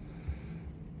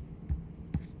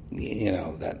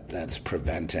that's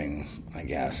preventing, I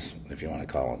guess, if you want to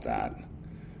call it that,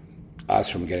 us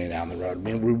from getting down the road. I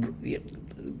mean,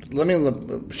 let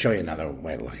me show you another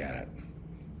way to look at it.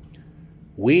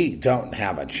 We don't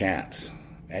have a chance,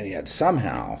 and yet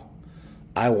somehow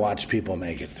I watch people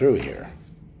make it through here.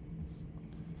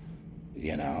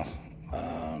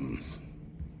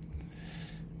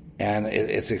 And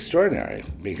it's extraordinary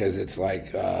because it's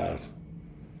like,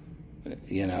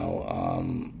 you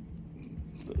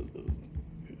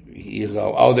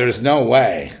go, oh, there's no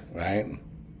way, right?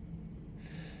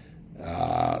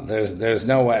 There's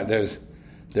no way.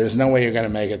 There's no way you're going to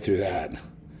make it through that.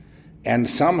 And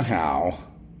somehow,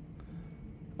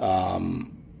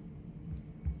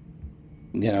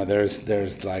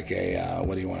 there's like a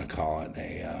what do you want to call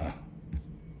it?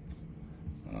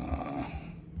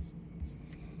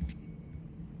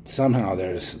 Somehow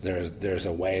there's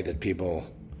a way that people,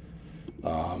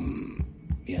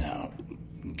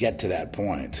 get to that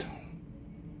point.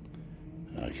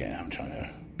 Okay, I'm trying to.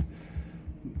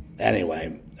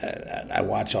 Anyway, I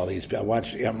watch all these. I'm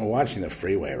watching the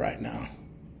freeway right now,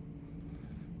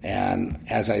 and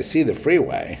as I see the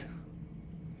freeway,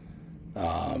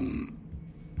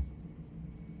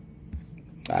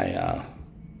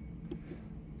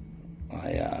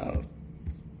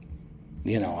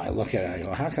 I look at it, I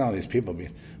go, how can all these people be?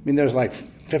 I mean, there's like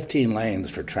 15 lanes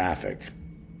for traffic.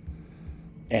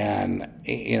 And,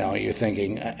 you're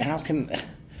thinking, how can,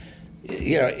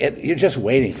 you're just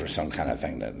waiting for some kind of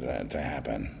thing to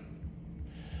happen.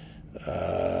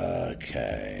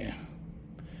 Okay.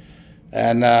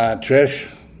 And, Trish?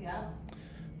 Yeah?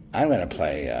 I'm going to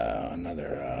play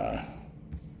another...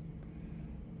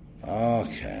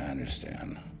 okay, I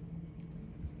understand.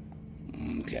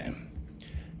 Okay.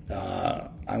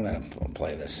 I'm going to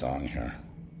play this song here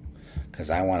because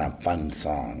I want a fun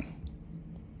song.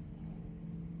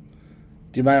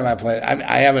 Do you mind if I play?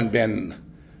 I haven't been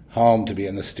home to be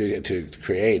in the studio to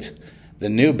create the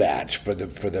new batch for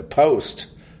the post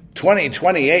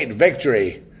 2028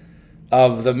 victory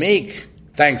of the meek,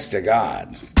 thanks to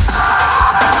God.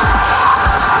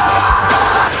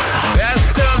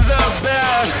 Best of the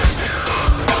best.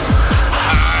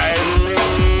 I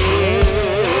mean,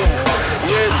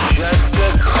 you're just a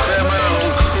criminal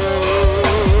cool.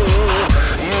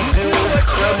 You do what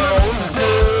criminals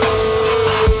do.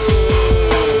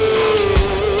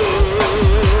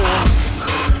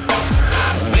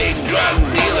 Big drug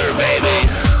dealer, baby.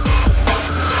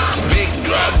 Big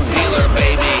drug dealer,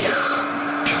 baby.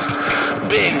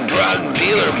 Big drug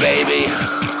dealer, baby.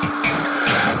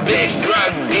 Big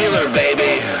drug dealer, baby.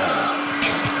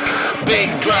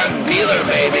 Big drug dealer,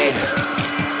 baby.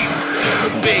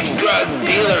 Big drug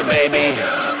dealer, baby.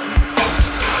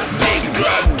 Big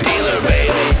drug dealer,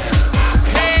 baby.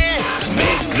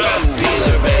 Big drug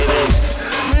dealer, baby.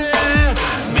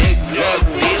 Big drug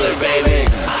dealer, baby.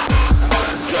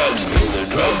 Drug dealer,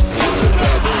 drug dealer,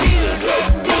 drug dealer, drug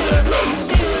dealer, drug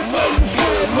dealer,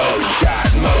 mo shot,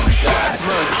 mo shot,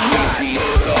 mo shot. He's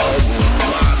called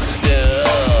monster.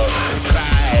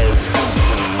 Tries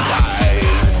and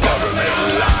dies. Government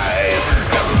lies.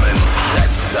 Government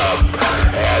sets up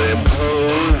and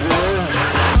imposes.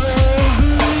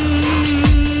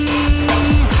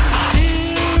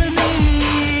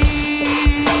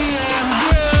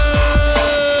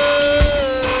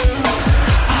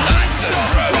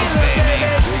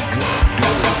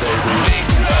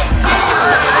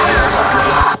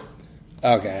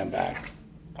 Okay, I'm back.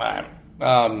 All right.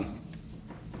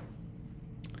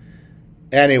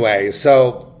 Anyway,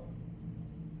 so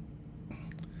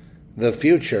the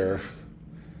future,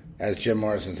 as Jim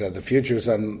Morrison said, the future is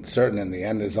uncertain and the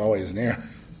end is always near.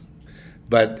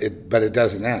 but it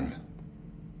doesn't end.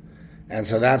 And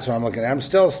so that's what I'm looking at. I'm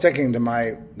still sticking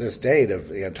to this date of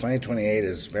 2028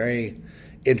 is very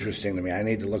interesting to me. I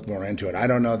need to look more into it. I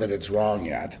don't know that it's wrong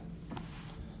yet.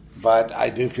 But I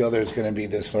do feel there's going to be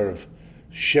this sort of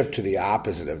shift to the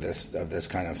opposite of this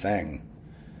kind of thing.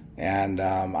 And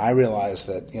I realize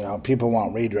that, people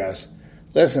want redress.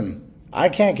 Listen, I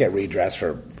can't get redress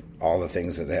for all the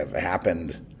things that have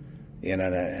happened in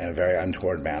a very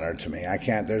untoward manner to me. I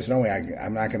can't, there's no way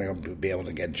I'm not going to be able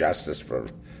to get justice for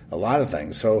a lot of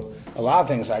things. So a lot of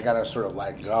things I got to sort of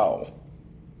let go.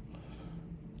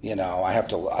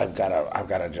 I've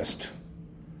got to just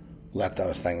let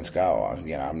those things go.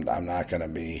 I'm not going to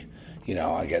be,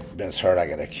 I get misheard, I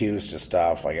get accused of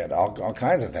stuff, I get all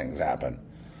kinds of things happen.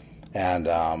 And,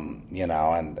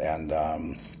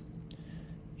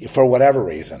 for whatever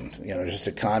reason, just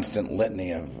a constant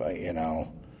litany of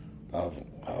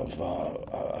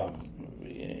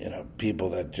people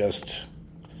that just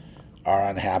are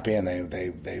unhappy and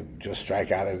they just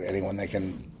strike out at anyone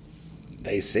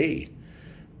they see.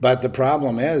 But the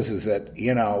problem is that,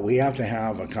 we have to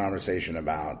have a conversation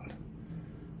about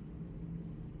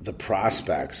the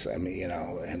prospects,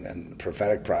 and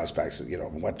prophetic prospects,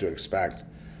 what to expect.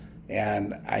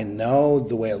 And I know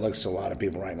the way it looks to a lot of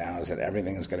people right now is that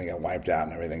everything is going to get wiped out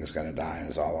and everything is going to die and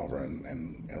it's all over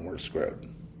and we're screwed.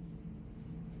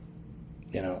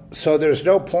 So there's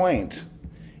no point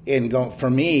in going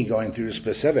through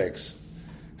specifics,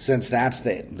 since that's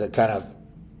the kind of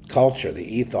culture, the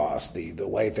ethos, the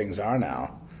way things are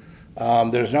now.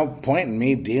 There's no point in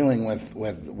me dealing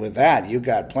with that. You've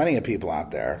got plenty of people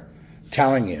out there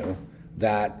telling you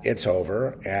that it's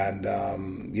over, and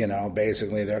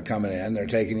basically they're coming in, they're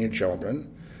taking your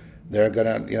children, they're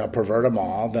going to pervert them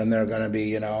all, then they're going to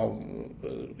be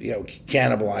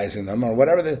cannibalizing them or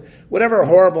whatever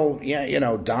horrible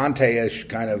Dante-ish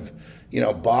kind of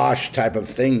Bosch type of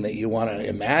thing that you want to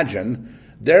imagine.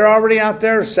 They're already out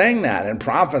there saying that and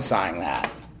prophesying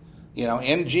that,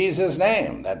 in Jesus'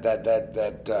 name,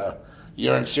 that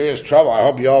you're in serious trouble. I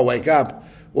hope you all wake up.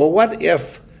 Well, what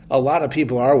if a lot of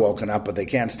people are woken up, but they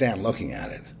can't stand looking at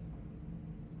it?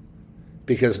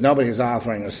 Because nobody's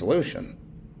offering a solution.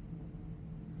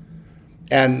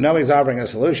 And nobody's offering a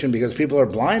solution because people are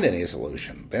blind to any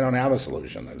solution. They don't have a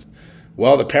solution.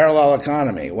 Well, the parallel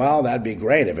economy. Well, that'd be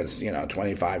great if it's,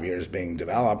 25 years being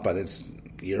developed, but it's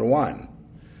year one.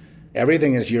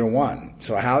 Everything is year one.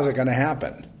 So how's it going to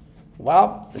happen?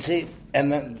 Well, see, and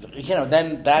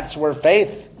then that's where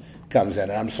faith comes in.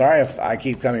 And I'm sorry if I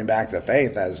keep coming back to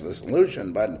faith as the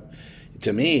solution, but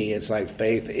to me, it's like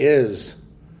faith is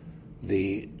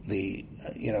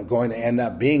going to end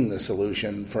up being the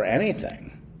solution for anything.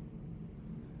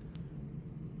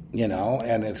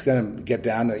 And it's going to get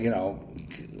down to,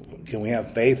 can we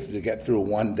have faith to get through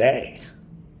one day?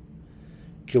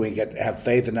 Can we have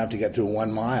faith enough to get through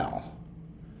 1 mile?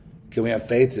 Can we have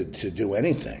faith to do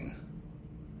anything?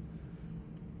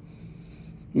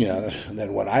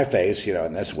 Then what I face,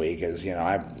 in this week is,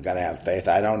 I've got to have faith.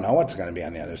 I don't know what's going to be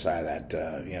on the other side of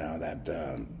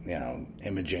that,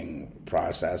 imaging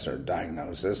process or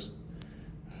diagnosis.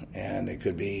 And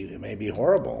it may be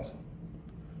horrible.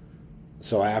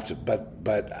 So I have to,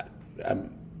 but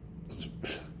I'm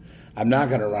not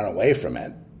going to run away from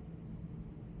it.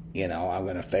 I'm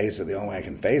going to face it. The only way I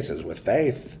can face it is with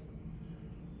faith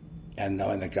and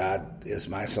knowing that God is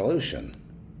my solution.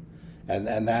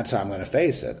 And that's how I'm going to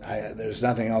face it. There's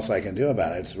nothing else I can do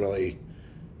about it. It's really,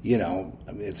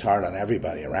 it's hard on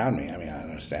everybody around me. I mean, I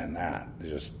understand that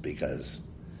just because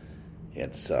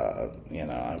it's,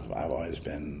 I've always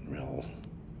been real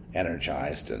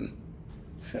energized and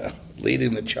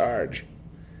leading the charge.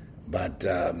 But,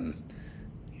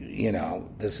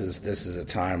 this is a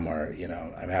time where,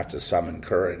 I have to summon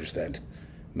courage that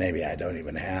maybe I don't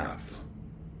even have.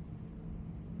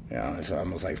 It's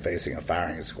almost like facing a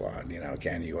firing squad.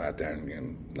 Can you go out there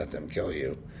and let them kill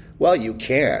you? Well, you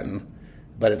can,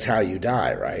 but it's how you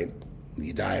die, right?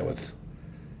 You die with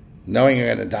knowing you're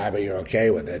going to die, but you're okay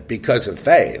with it because of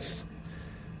faith.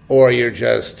 Or you're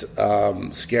just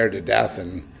scared to death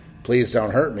and please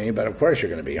don't hurt me, but of course you're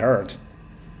going to be hurt.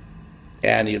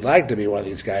 And you'd like to be one of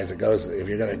these guys that goes, if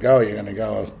you're going to go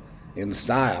in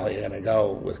style, you're going to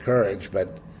go with courage,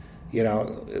 but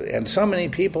and so many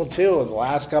people, too, in the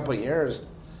last couple of years,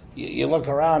 you look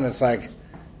around, it's like,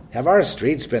 have our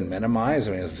streets been minimized?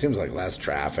 I mean, it seems like less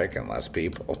traffic and less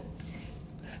people.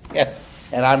 Yeah.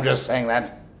 And I'm just saying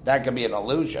that could be an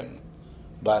illusion.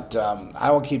 But I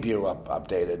will keep you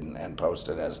updated and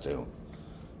posted as to,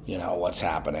 what's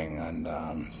happening. And,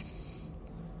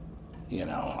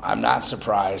 I'm not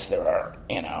surprised there are,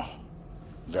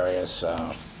 various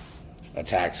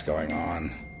attacks going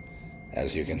on,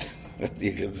 as you can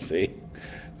see.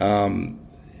 There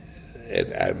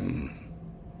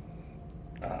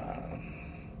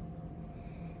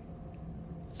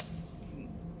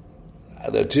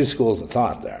are two schools of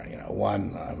thought there.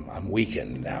 One, I'm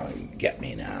weakened now, get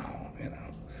me now.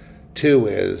 Two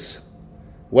is,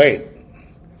 wait,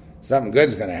 something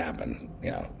good's going to happen.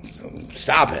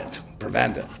 Stop it,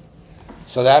 prevent it.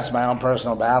 So that's my own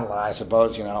personal battle. I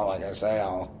suppose, like I say,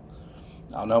 I'll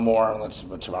know more.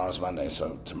 Tomorrow's Monday,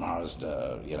 so tomorrow's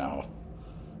a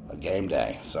game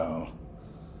day. So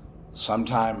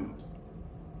sometime,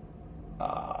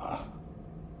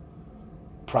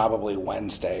 probably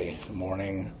Wednesday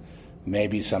morning,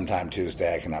 maybe sometime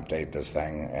Tuesday, I can update this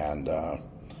thing. And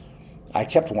I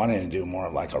kept wanting to do more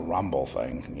like a Rumble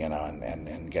thing,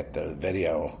 and get the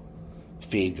video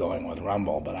feed going with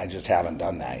Rumble, but I just haven't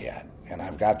done that yet. And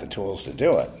I've got the tools to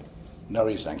do it. No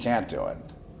reason I can't do it.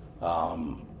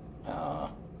 And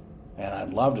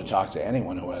I'd love to talk to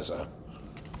anyone who has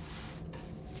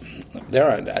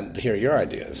hear your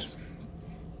ideas.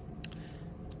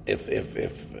 If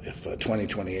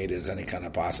 2028 is any kind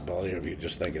of possibility, or if you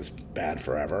just think it's bad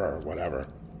forever or whatever.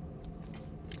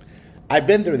 I've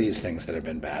been through these things that have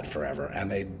been bad forever, and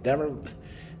they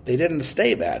didn't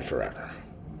stay bad forever.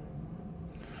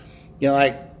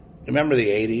 Remember the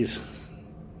 80s?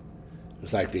 It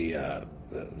was like the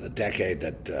decade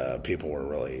that people were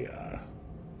really,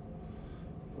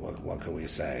 what could we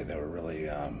say? They were really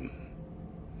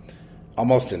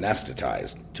almost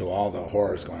anesthetized to all the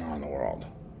horrors going on in the world.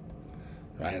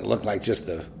 Right? It looked like just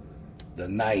the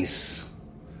nice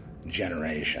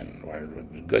generation where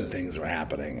good things were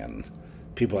happening and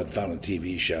people had fun with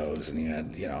TV shows, and you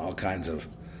had all kinds of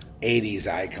 80s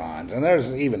icons, and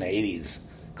there's even 80s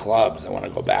clubs that want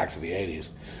to go back to the 80s.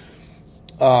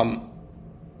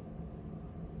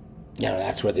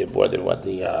 That's where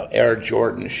the Air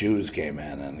Jordan shoes came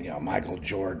in, and Michael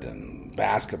Jordan,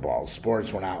 basketball,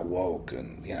 sports were not woke,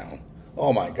 and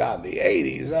oh my God, the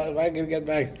 80s. If I could get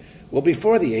back, well,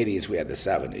 before the 80s, we had the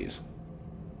 70s,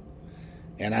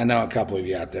 and I know a couple of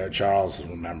you out there, Charles,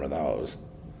 remember those.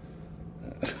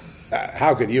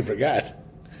 How could you forget?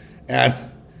 And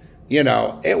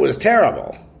it was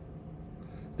terrible.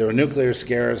 There were nuclear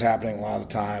scares happening a lot of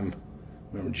the time.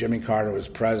 Remember, Jimmy Carter was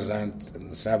president in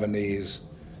the 70s.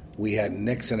 We had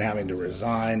Nixon having to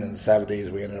resign in the 70s.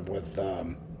 We ended up with,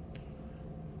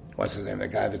 what's his name, the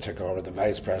guy that took over, the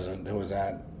vice president. Who was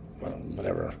that? Well,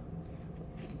 whatever,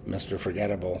 Mr.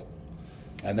 Forgettable.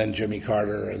 And then Jimmy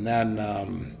Carter. And then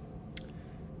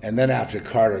after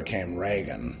Carter came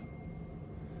Reagan.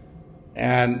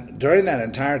 And during that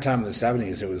entire time in the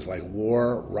 70s, it was like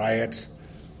war, riots,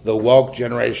 the woke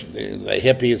generation, the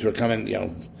hippies were coming,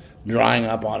 drying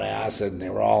up on acid, and they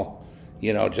were all,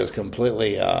 just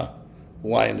completely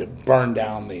wanting to burn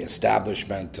down the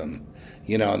establishment, and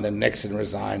then Nixon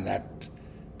resigned.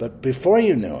 But before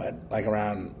you knew it, like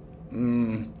around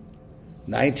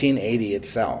 1980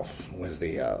 itself was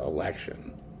the election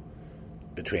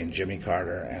between Jimmy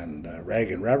Carter and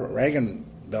Reagan. Reagan,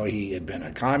 though he had been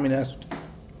a communist,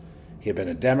 he had been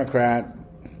a Democrat,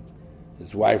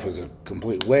 his wife was a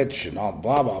complete witch, and all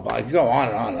blah, blah, blah. I could go on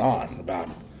and on and on about,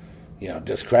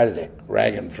 discrediting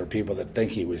Reagan for people that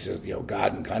think he was just,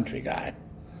 God and country guy.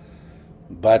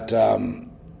 But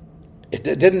it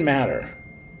didn't matter.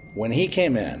 When he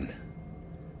came in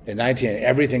 1980,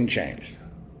 everything changed.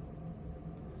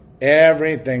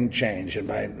 Everything changed. And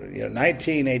by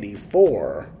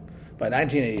 1984, by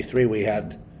 1983 we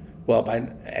had,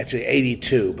 by actually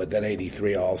 82, but then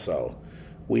 83 also,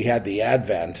 we had the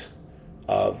advent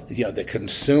of the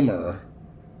consumer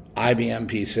IBM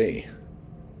PC.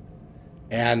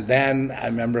 And then I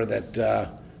remember that,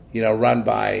 run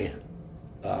by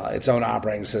its own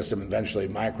operating system, eventually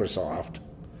Microsoft,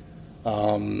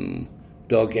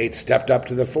 Bill Gates stepped up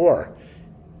to the fore.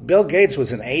 Bill Gates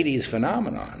was an 80s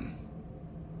phenomenon,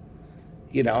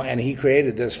 and he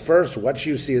created this first what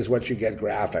you see is what you get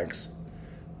graphics,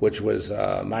 which was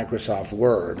Microsoft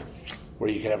Word, where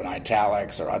you could have an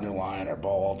italics or underline or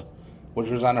bold, which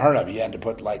was unheard of. You had to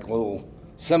put like little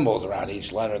symbols around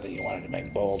each letter that you wanted to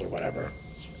make bold or whatever.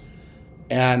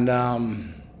 And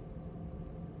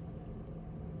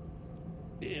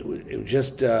it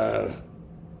just, I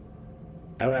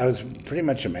was pretty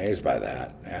much amazed by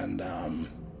that. And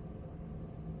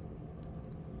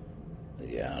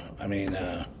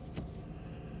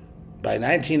by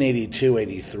 1982,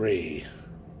 83,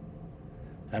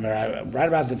 right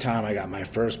about the time I got my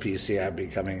first PC, I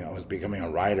was becoming a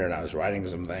writer, and I was writing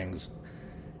some things,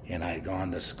 and I had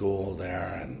gone to school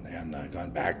there, and I'd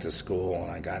gone back to school, and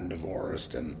I'd gotten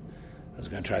divorced, and I was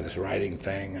going to try this writing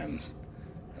thing, and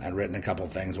I'd written a couple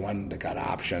things, one that got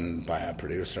optioned by a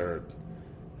producer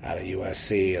out of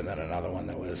USC, and then another one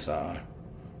that was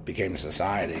became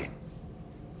Society,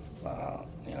 the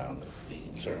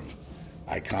sort of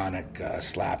iconic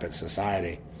slap at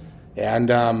Society, and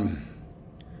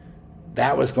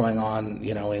that was going on,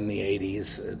 in the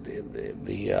 80s.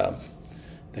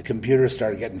 The computers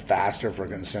started getting faster for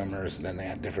consumers, and then they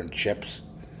had different chips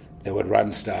that would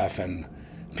run stuff, and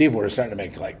people were starting to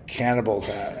make like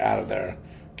cannibalizing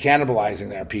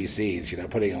their PCs,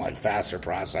 putting in like faster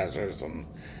processors, and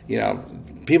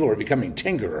people were becoming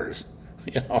tinkerers,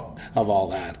 of all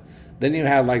that. Then you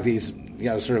had like these,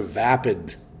 sort of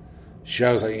vapid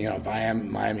shows like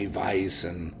Miami Vice,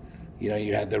 and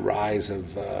you had the rise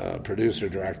of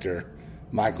producer-director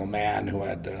Michael Mann, who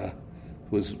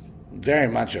was very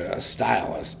much a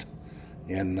stylist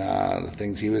in the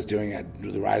things he was doing. At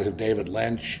the rise of David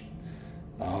Lynch,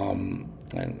 and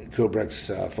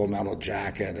Kubrick's Full Metal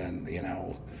Jacket, and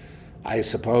I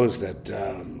suppose that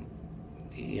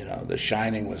The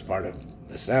Shining was part of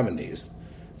the 70s,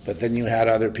 but then you had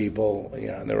other people,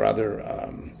 and there were other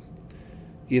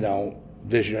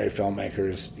visionary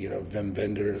filmmakers, Wim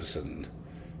Wenders, and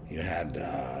you had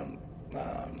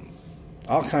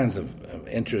all kinds of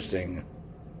interesting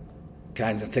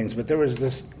kinds of things. But there was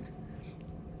this,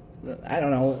 I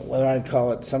don't know whether I'd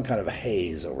call it some kind of a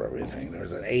haze over everything. There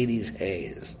was an 80s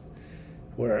haze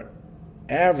where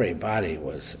everybody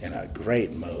was in a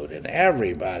great mood, and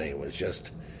everybody was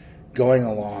just going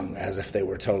along as if they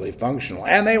were totally functional,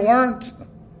 and they weren't.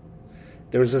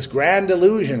 There was this grand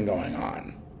delusion going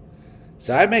on.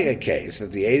 So I make a case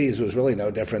that the 80s was really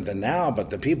no different than now, but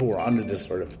the people were under this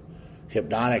sort of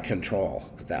hypnotic control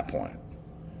at that point.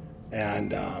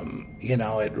 And,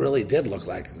 it really did look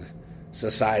like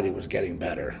society was getting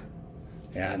better.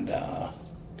 And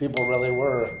people really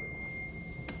were.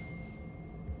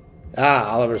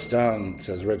 Oliver Stone,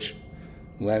 says Rich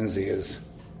Lindsay, is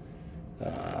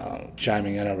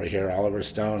chiming in over here. Oliver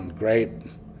Stone, great.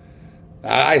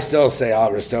 I still say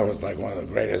Oliver Stone was like one of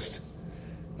the greatest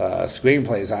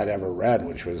screenplays I'd ever read,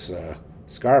 which was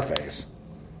Scarface,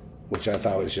 which I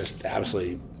thought was just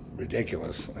absolutely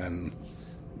ridiculous, and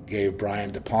gave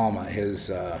Brian De Palma his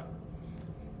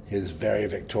very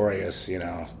victorious,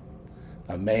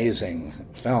 amazing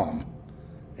film,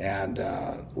 and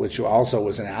which also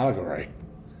was an allegory.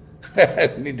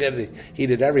 he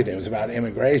did everything. It was about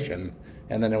immigration,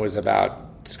 and then it was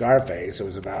about Scarface. It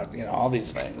was about all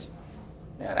these things,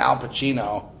 and Al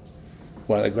Pacino,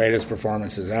 one of the greatest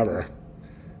performances ever.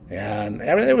 And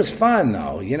everything was fun,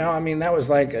 though. That was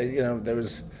like, there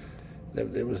was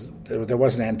there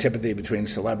was an antipathy between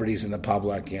celebrities and the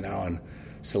public, and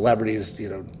celebrities,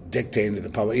 dictating to the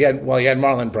public. You had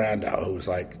Marlon Brando, who was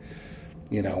like,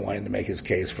 wanting to make his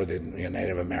case for the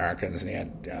Native Americans, and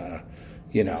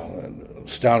he had,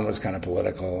 Stone was kind of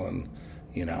political, and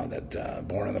that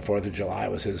Born on the 4th of July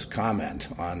was his comment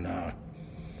on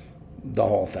the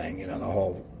whole thing, the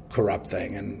whole corrupt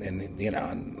thing, and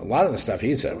a lot of the stuff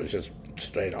he said was just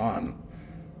straight on,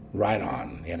 right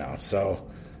on, So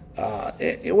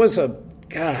it was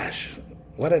gosh,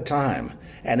 what a time.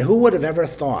 And who would have ever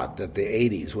thought that the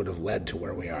 80s would have led to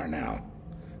where we are now?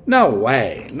 No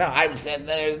way. No, I said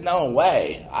there's no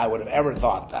way I would have ever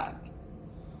thought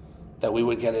that we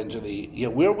would get into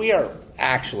we are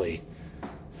actually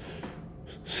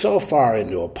so far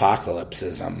into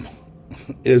apocalypsism.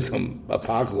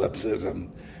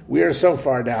 We are so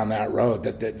far down that road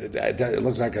that it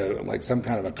looks like some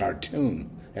kind of a cartoon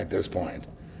at this point.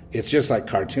 It's just like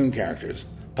cartoon characters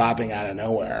popping out of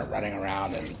nowhere, running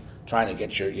around and trying to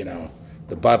get your,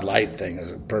 the Bud Light thing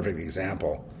is a perfect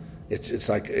example. It's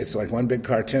like one big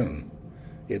cartoon.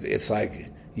 It's like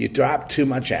you drop too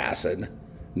much acid,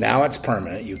 now it's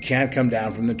permanent. You can't come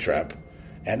down from the trip,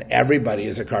 and everybody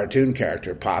is a cartoon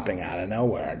character popping out of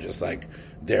nowhere, just like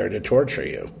there to torture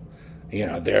you.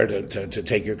 There to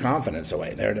take your confidence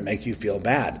away, there to make you feel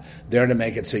bad, there to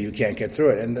make it so you can't get through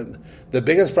it. And the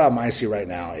biggest problem I see right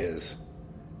now is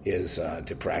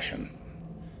depression,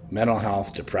 mental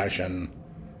health, depression,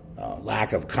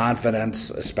 lack of confidence,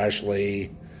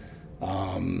 especially.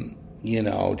 Even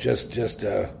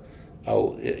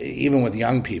with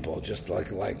young people, just like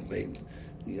they're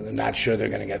not sure they're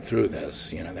going to get through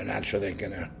this. They're not sure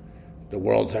the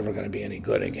world's ever going to be any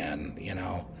good again.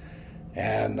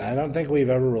 And I don't think we've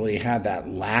ever really had that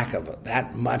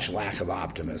much lack of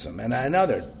optimism. And I know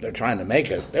they're trying to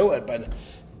make us do it, but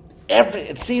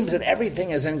it seems that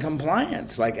everything is in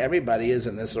compliance. Like everybody is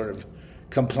in this sort of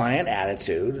compliant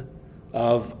attitude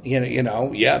of,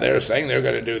 they're saying they're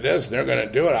going to do this, they're going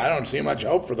to do it. I don't see much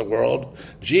hope for the world.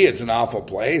 Gee, it's an awful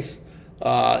place.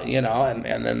 And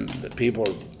then the people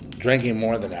are drinking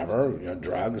more than ever,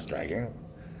 drugs, drinking.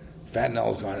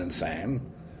 Fentanyl's gone insane.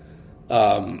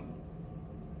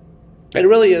 It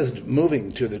really is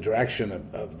moving to the direction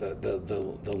of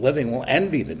the living will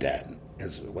envy the dead,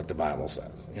 is what the Bible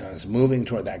says. It's moving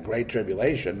toward that great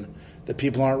tribulation that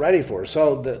people aren't ready for.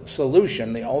 So the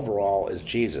solution, the overall, is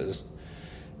Jesus.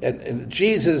 And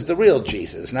Jesus, the real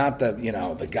Jesus, not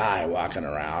the guy walking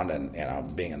around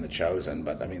and being in The Chosen,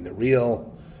 but the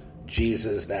real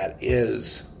Jesus that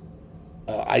is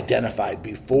identified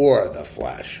before the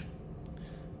flesh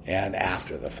and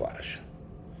after the flesh.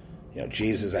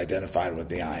 Jesus identified with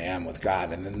the I am, with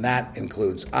God, and then that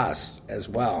includes us as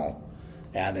well.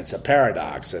 And it's a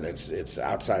paradox, and it's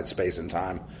outside space and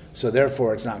time. So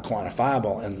therefore, it's not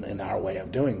quantifiable in our way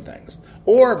of doing things.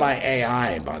 Or by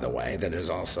AI, by the way, that is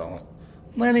also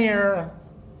linear.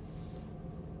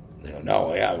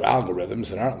 No, we have algorithms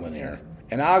that aren't linear.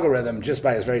 An algorithm, just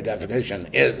by its very definition,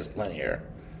 is linear.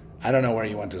 I don't know where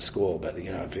you went to school, but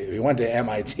if you went to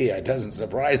MIT, it doesn't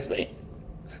surprise me.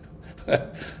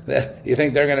 You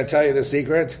think they're going to tell you the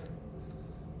secret?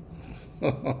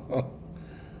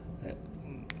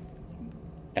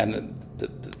 And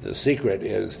the secret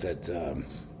is that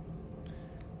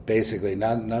basically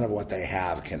none of what they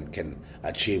have can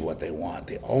achieve what they want.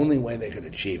 The only way they could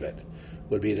achieve it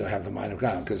would be to have the mind of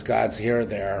God, because God's here,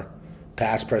 there,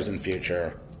 past, present,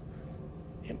 future,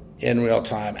 in real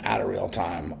time, out of real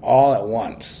time, all at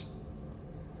once.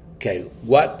 Okay,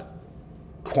 what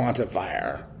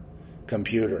quantifier,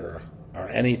 computer, or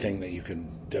anything that you can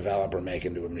develop or make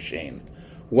into a machine,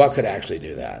 what could actually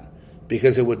do that?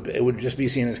 Because it would just be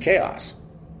seen as chaos.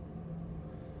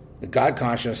 The God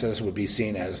consciousness would be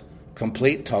seen as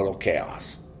complete, total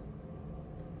chaos.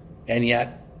 And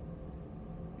yet,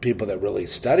 people that really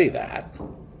study that,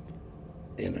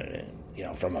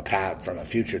 from a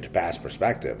future to past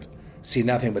perspective, see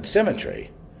nothing but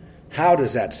symmetry. How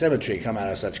does that symmetry come out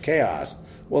of such chaos?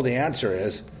 Well, the answer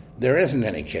is there isn't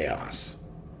any chaos.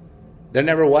 There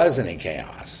never was any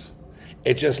chaos.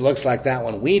 It just looks like that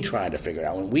when we try to figure it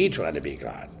out, when we try to be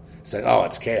God. It's like, oh,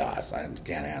 it's chaos. I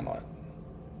can't handle it.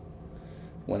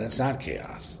 When it's not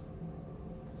chaos.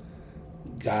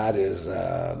 God is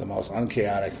the most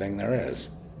unchaotic thing there is.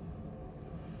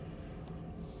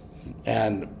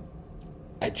 And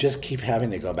I just keep having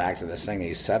to go back to this thing.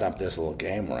 He set up this little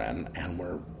game we're in, and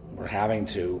we're having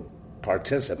to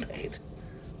participate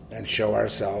and show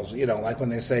ourselves, like when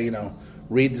they say,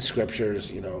 read the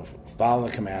scriptures, follow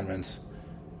the commandments,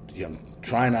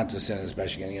 try not to sin as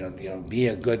best you can, be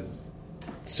a good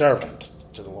servant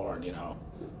to the Lord,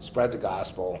 spread the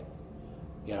gospel,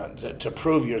 to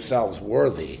prove yourselves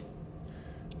worthy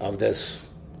of this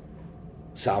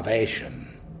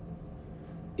salvation,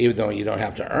 even though you don't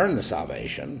have to earn the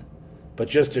salvation, but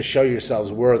just to show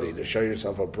yourselves worthy, to show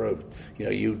yourself approved.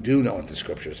 You do know what the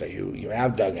scriptures say. You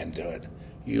have dug into it.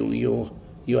 You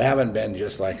haven't been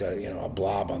just like a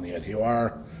blob on the earth. You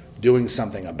are doing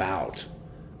something about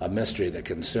a mystery that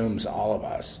consumes all of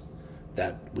us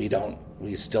that we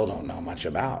still don't know much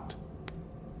about.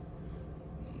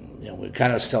 We're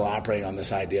kind of still operating on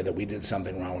this idea that we did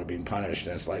something wrong, we're being punished,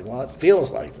 and it's like, well, it feels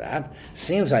like that,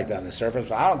 seems like that on the surface,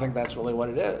 but I don't think that's really what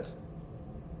it is.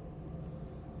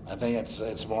 I think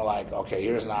it's more like, okay,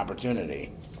 here's an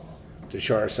opportunity to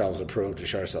show ourselves approved, to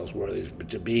show ourselves worthy,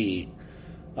 to be,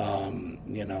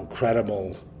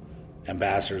 credible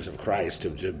ambassadors of Christ,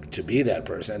 to be that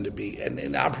person, to be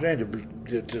an opportunity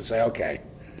to say, okay,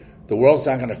 the world's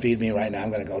not going to feed me right now. I'm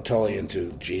going to go totally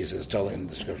into Jesus, totally into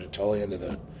the Scripture, totally into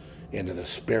the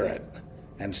Spirit,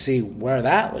 and see where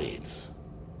that leads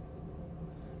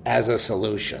as a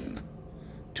solution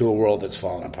to a world that's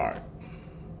fallen apart.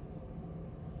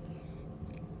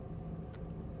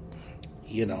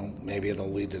 Maybe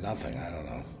it'll lead to nothing. I don't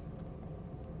know.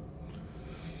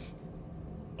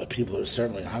 But people are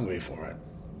certainly hungry for it.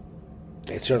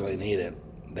 They certainly need it.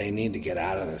 They need to get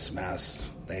out of this mess.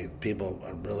 People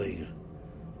are really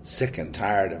sick and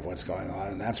tired of what's going on,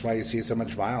 and that's why you see so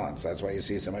much violence. That's why you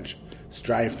see so much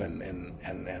strife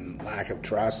and lack of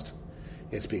trust.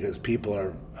 It's because people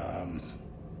are,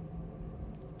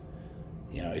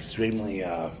 extremely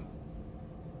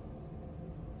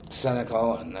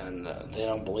cynical, and they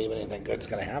don't believe anything good's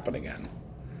going to happen again.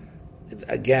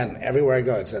 Again, everywhere I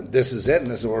go, it's this is it, and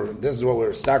this is what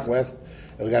we're stuck with,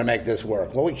 and we got to make this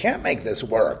work. Well, we can't make this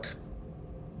work.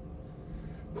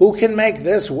 Who can make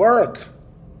this work?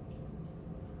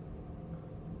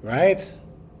 Right?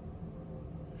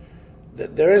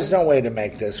 There is no way to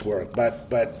make this work,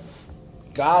 but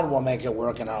God will make it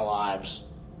work in our lives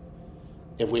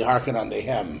if we hearken unto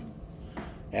Him.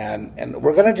 And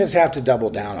we're going to just have to double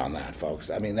down on that, folks.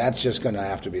 I mean, that's just going to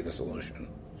have to be the solution.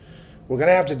 We're going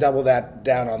to have to double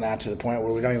down on that to the point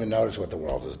where we don't even notice what the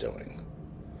world is doing.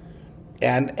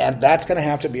 And that's going to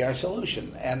have to be our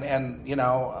solution. And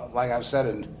like I've said,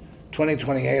 in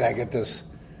 2028, I get this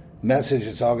message,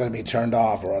 it's all going to be turned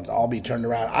off, or it'll all be turned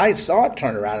around. I saw it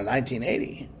turned around in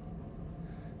 1980.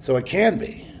 So it can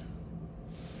be.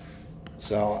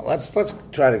 So let's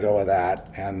try to go with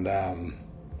that. And, Amen.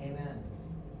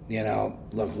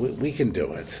 Look, we can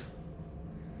do it.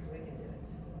 We can do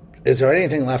it. Is there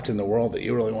anything left in the world that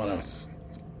you really want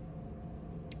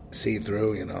to see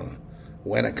through,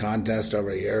 win a contest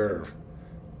over here, or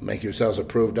make yourselves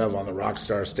approved of on the rock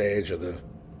star stage or the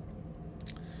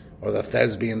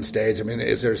thespian stage? I mean,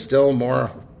 is there still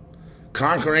more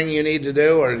conquering you need to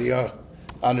do, or do you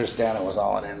understand it was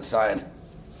all an inside?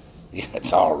 Yeah,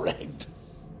 it's all rigged.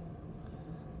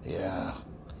 Yeah.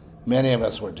 Many of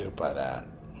us were duped by that.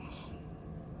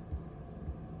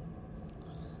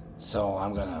 So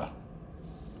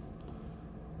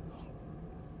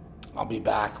I'll be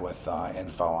back with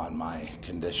info on my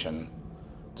condition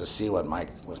to see what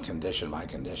condition my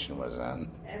condition was in.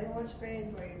 Everyone's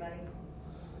praying for you, buddy.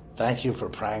 Thank you for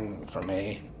praying for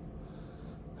me.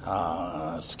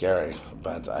 Scary,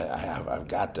 but I've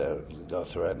got to go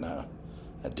through it in a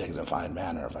dignified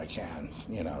manner if I can.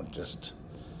 Just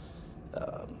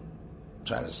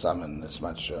trying to summon as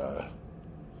much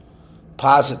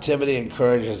positivity and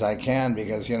courage as I can,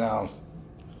 because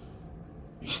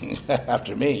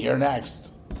after me, you're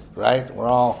next, right? We're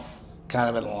all kind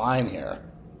of in a line here,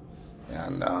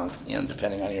 and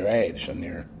depending on your age and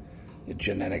your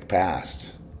genetic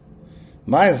past.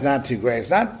 Mine's not too great.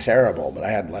 It's not terrible, but I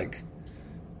had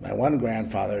my one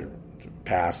grandfather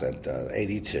passed at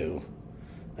 82.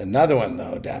 Another one,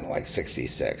 though, down to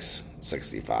 66,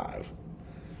 65.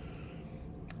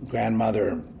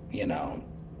 Grandmother,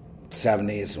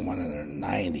 70s and one in her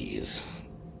 90s.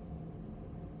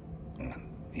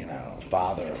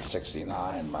 Father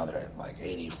 69, mother at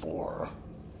 84.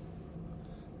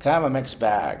 Kind of a mixed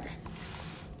bag.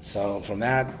 So from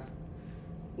that,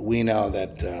 we know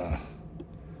that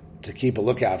to keep a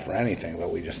lookout for anything,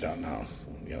 but we just don't know.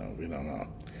 We don't know.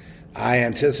 I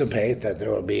anticipate that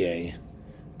there will be a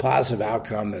positive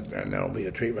outcome, that there will be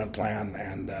a treatment plan,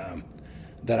 and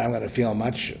that I'm going to feel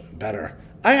much better.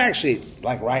 I actually,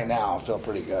 right now, feel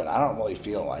pretty good. I don't really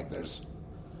feel like there's,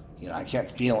 I can't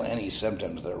feel any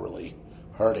symptoms that are really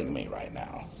hurting me right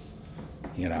now.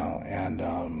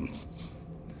 And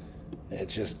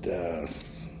it's just,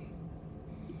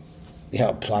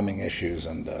 plumbing issues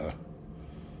and,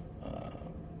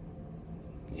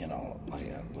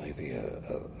 like the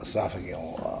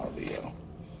esophageal,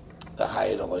 the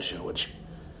hiatal issue, which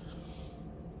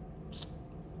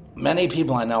many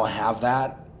people I know have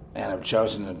that and have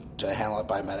chosen to handle it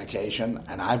by medication,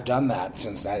 and I've done that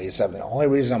since '97. The only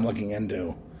reason I'm looking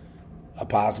into a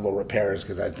possible repair is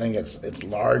because I think it's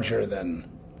larger than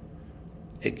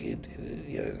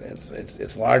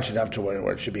it's large enough to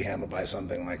where it should be handled by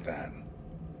something like that.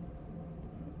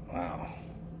 Wow.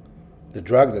 The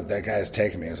drug that guy's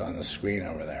taking me is on the screen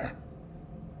over there.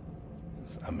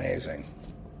 It's amazing.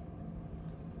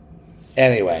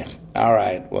 Anyway, all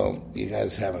right. Well, you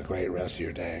guys have a great rest of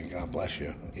your day. God bless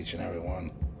you, each and every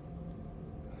one.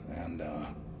 And,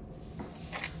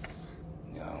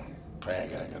 pray I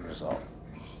get a good result.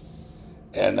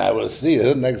 And I will see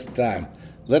you next time.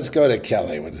 Let's go to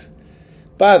Kelly.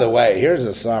 By the way, here's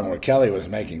a song where Kelly was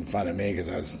making fun of me because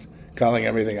I was calling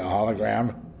everything a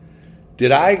hologram.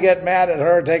 Did I get mad at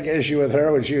her, take issue with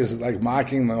her when she was like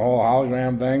mocking the whole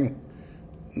hologram thing?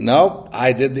 Nope,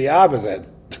 I did the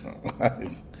opposite. I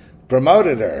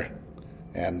promoted her.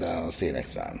 And I'll see you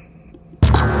next time.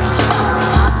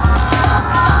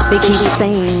 They keep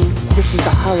saying this is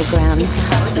a hologram. It's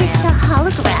a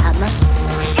hologram.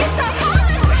 It's a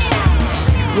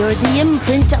hologram! You're the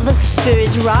imprint of a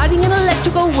spirit riding an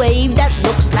electrical wave that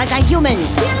looks like a human.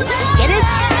 Get it?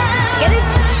 Get it?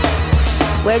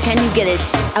 Where can you get it?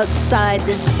 Outside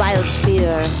this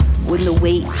biosphere, when the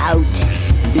way out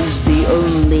is the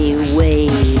only way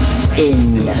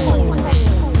in.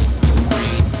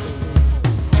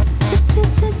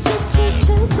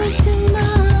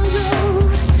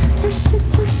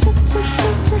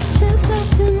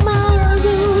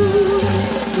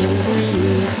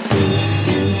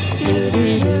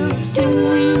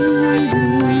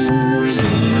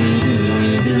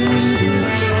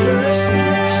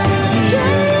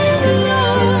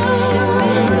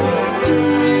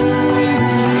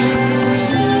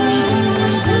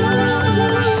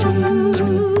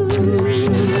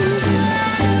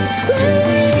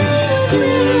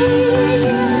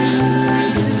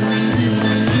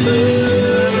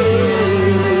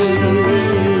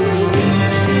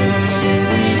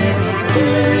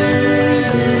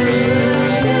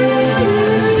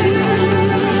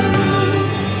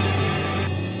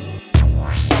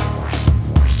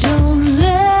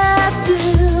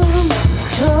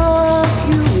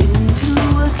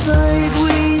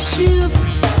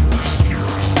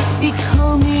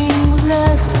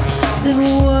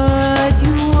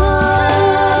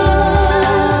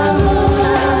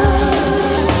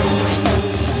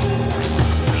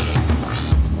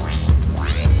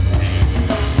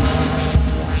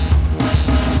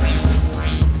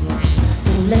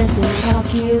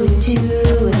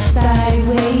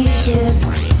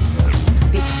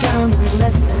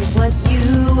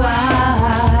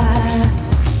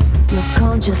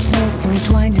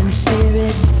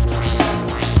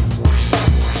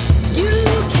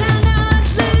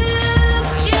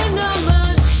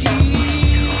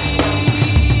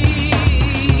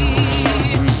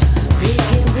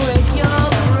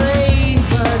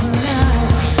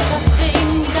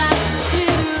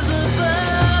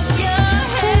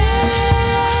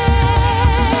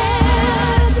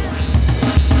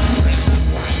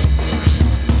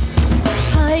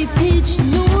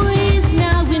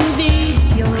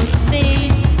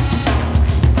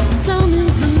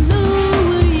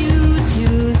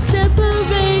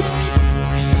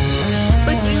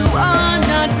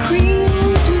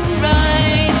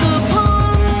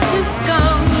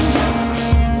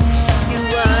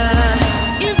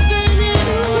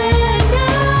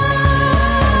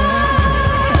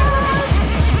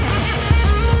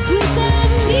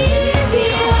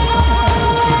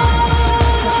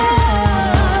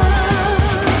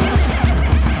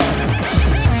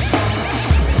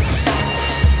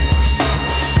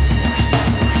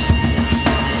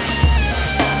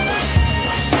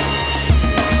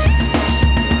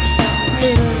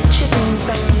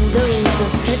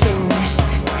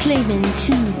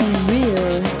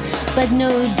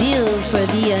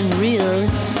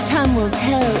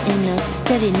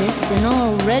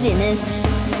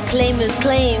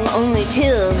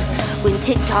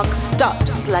 TikTok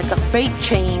stops like a freight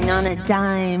train on a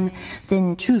dime.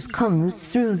 Then truth comes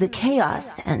through the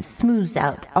chaos and smooths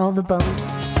out all the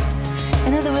bumps.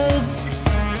 In other words,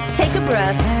 take a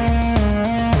breath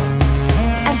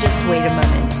and just wait a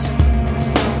moment.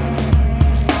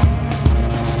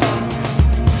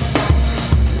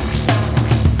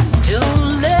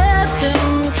 Don't let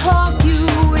them talk you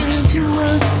into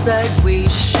a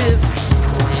sideways shift.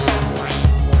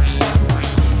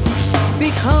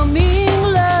 Becoming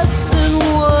less than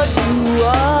what you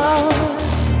are.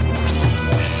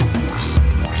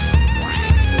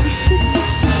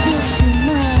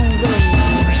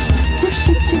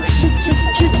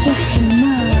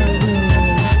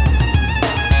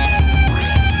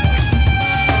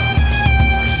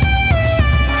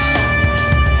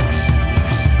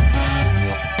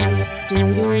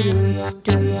 do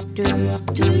do do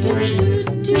do do do.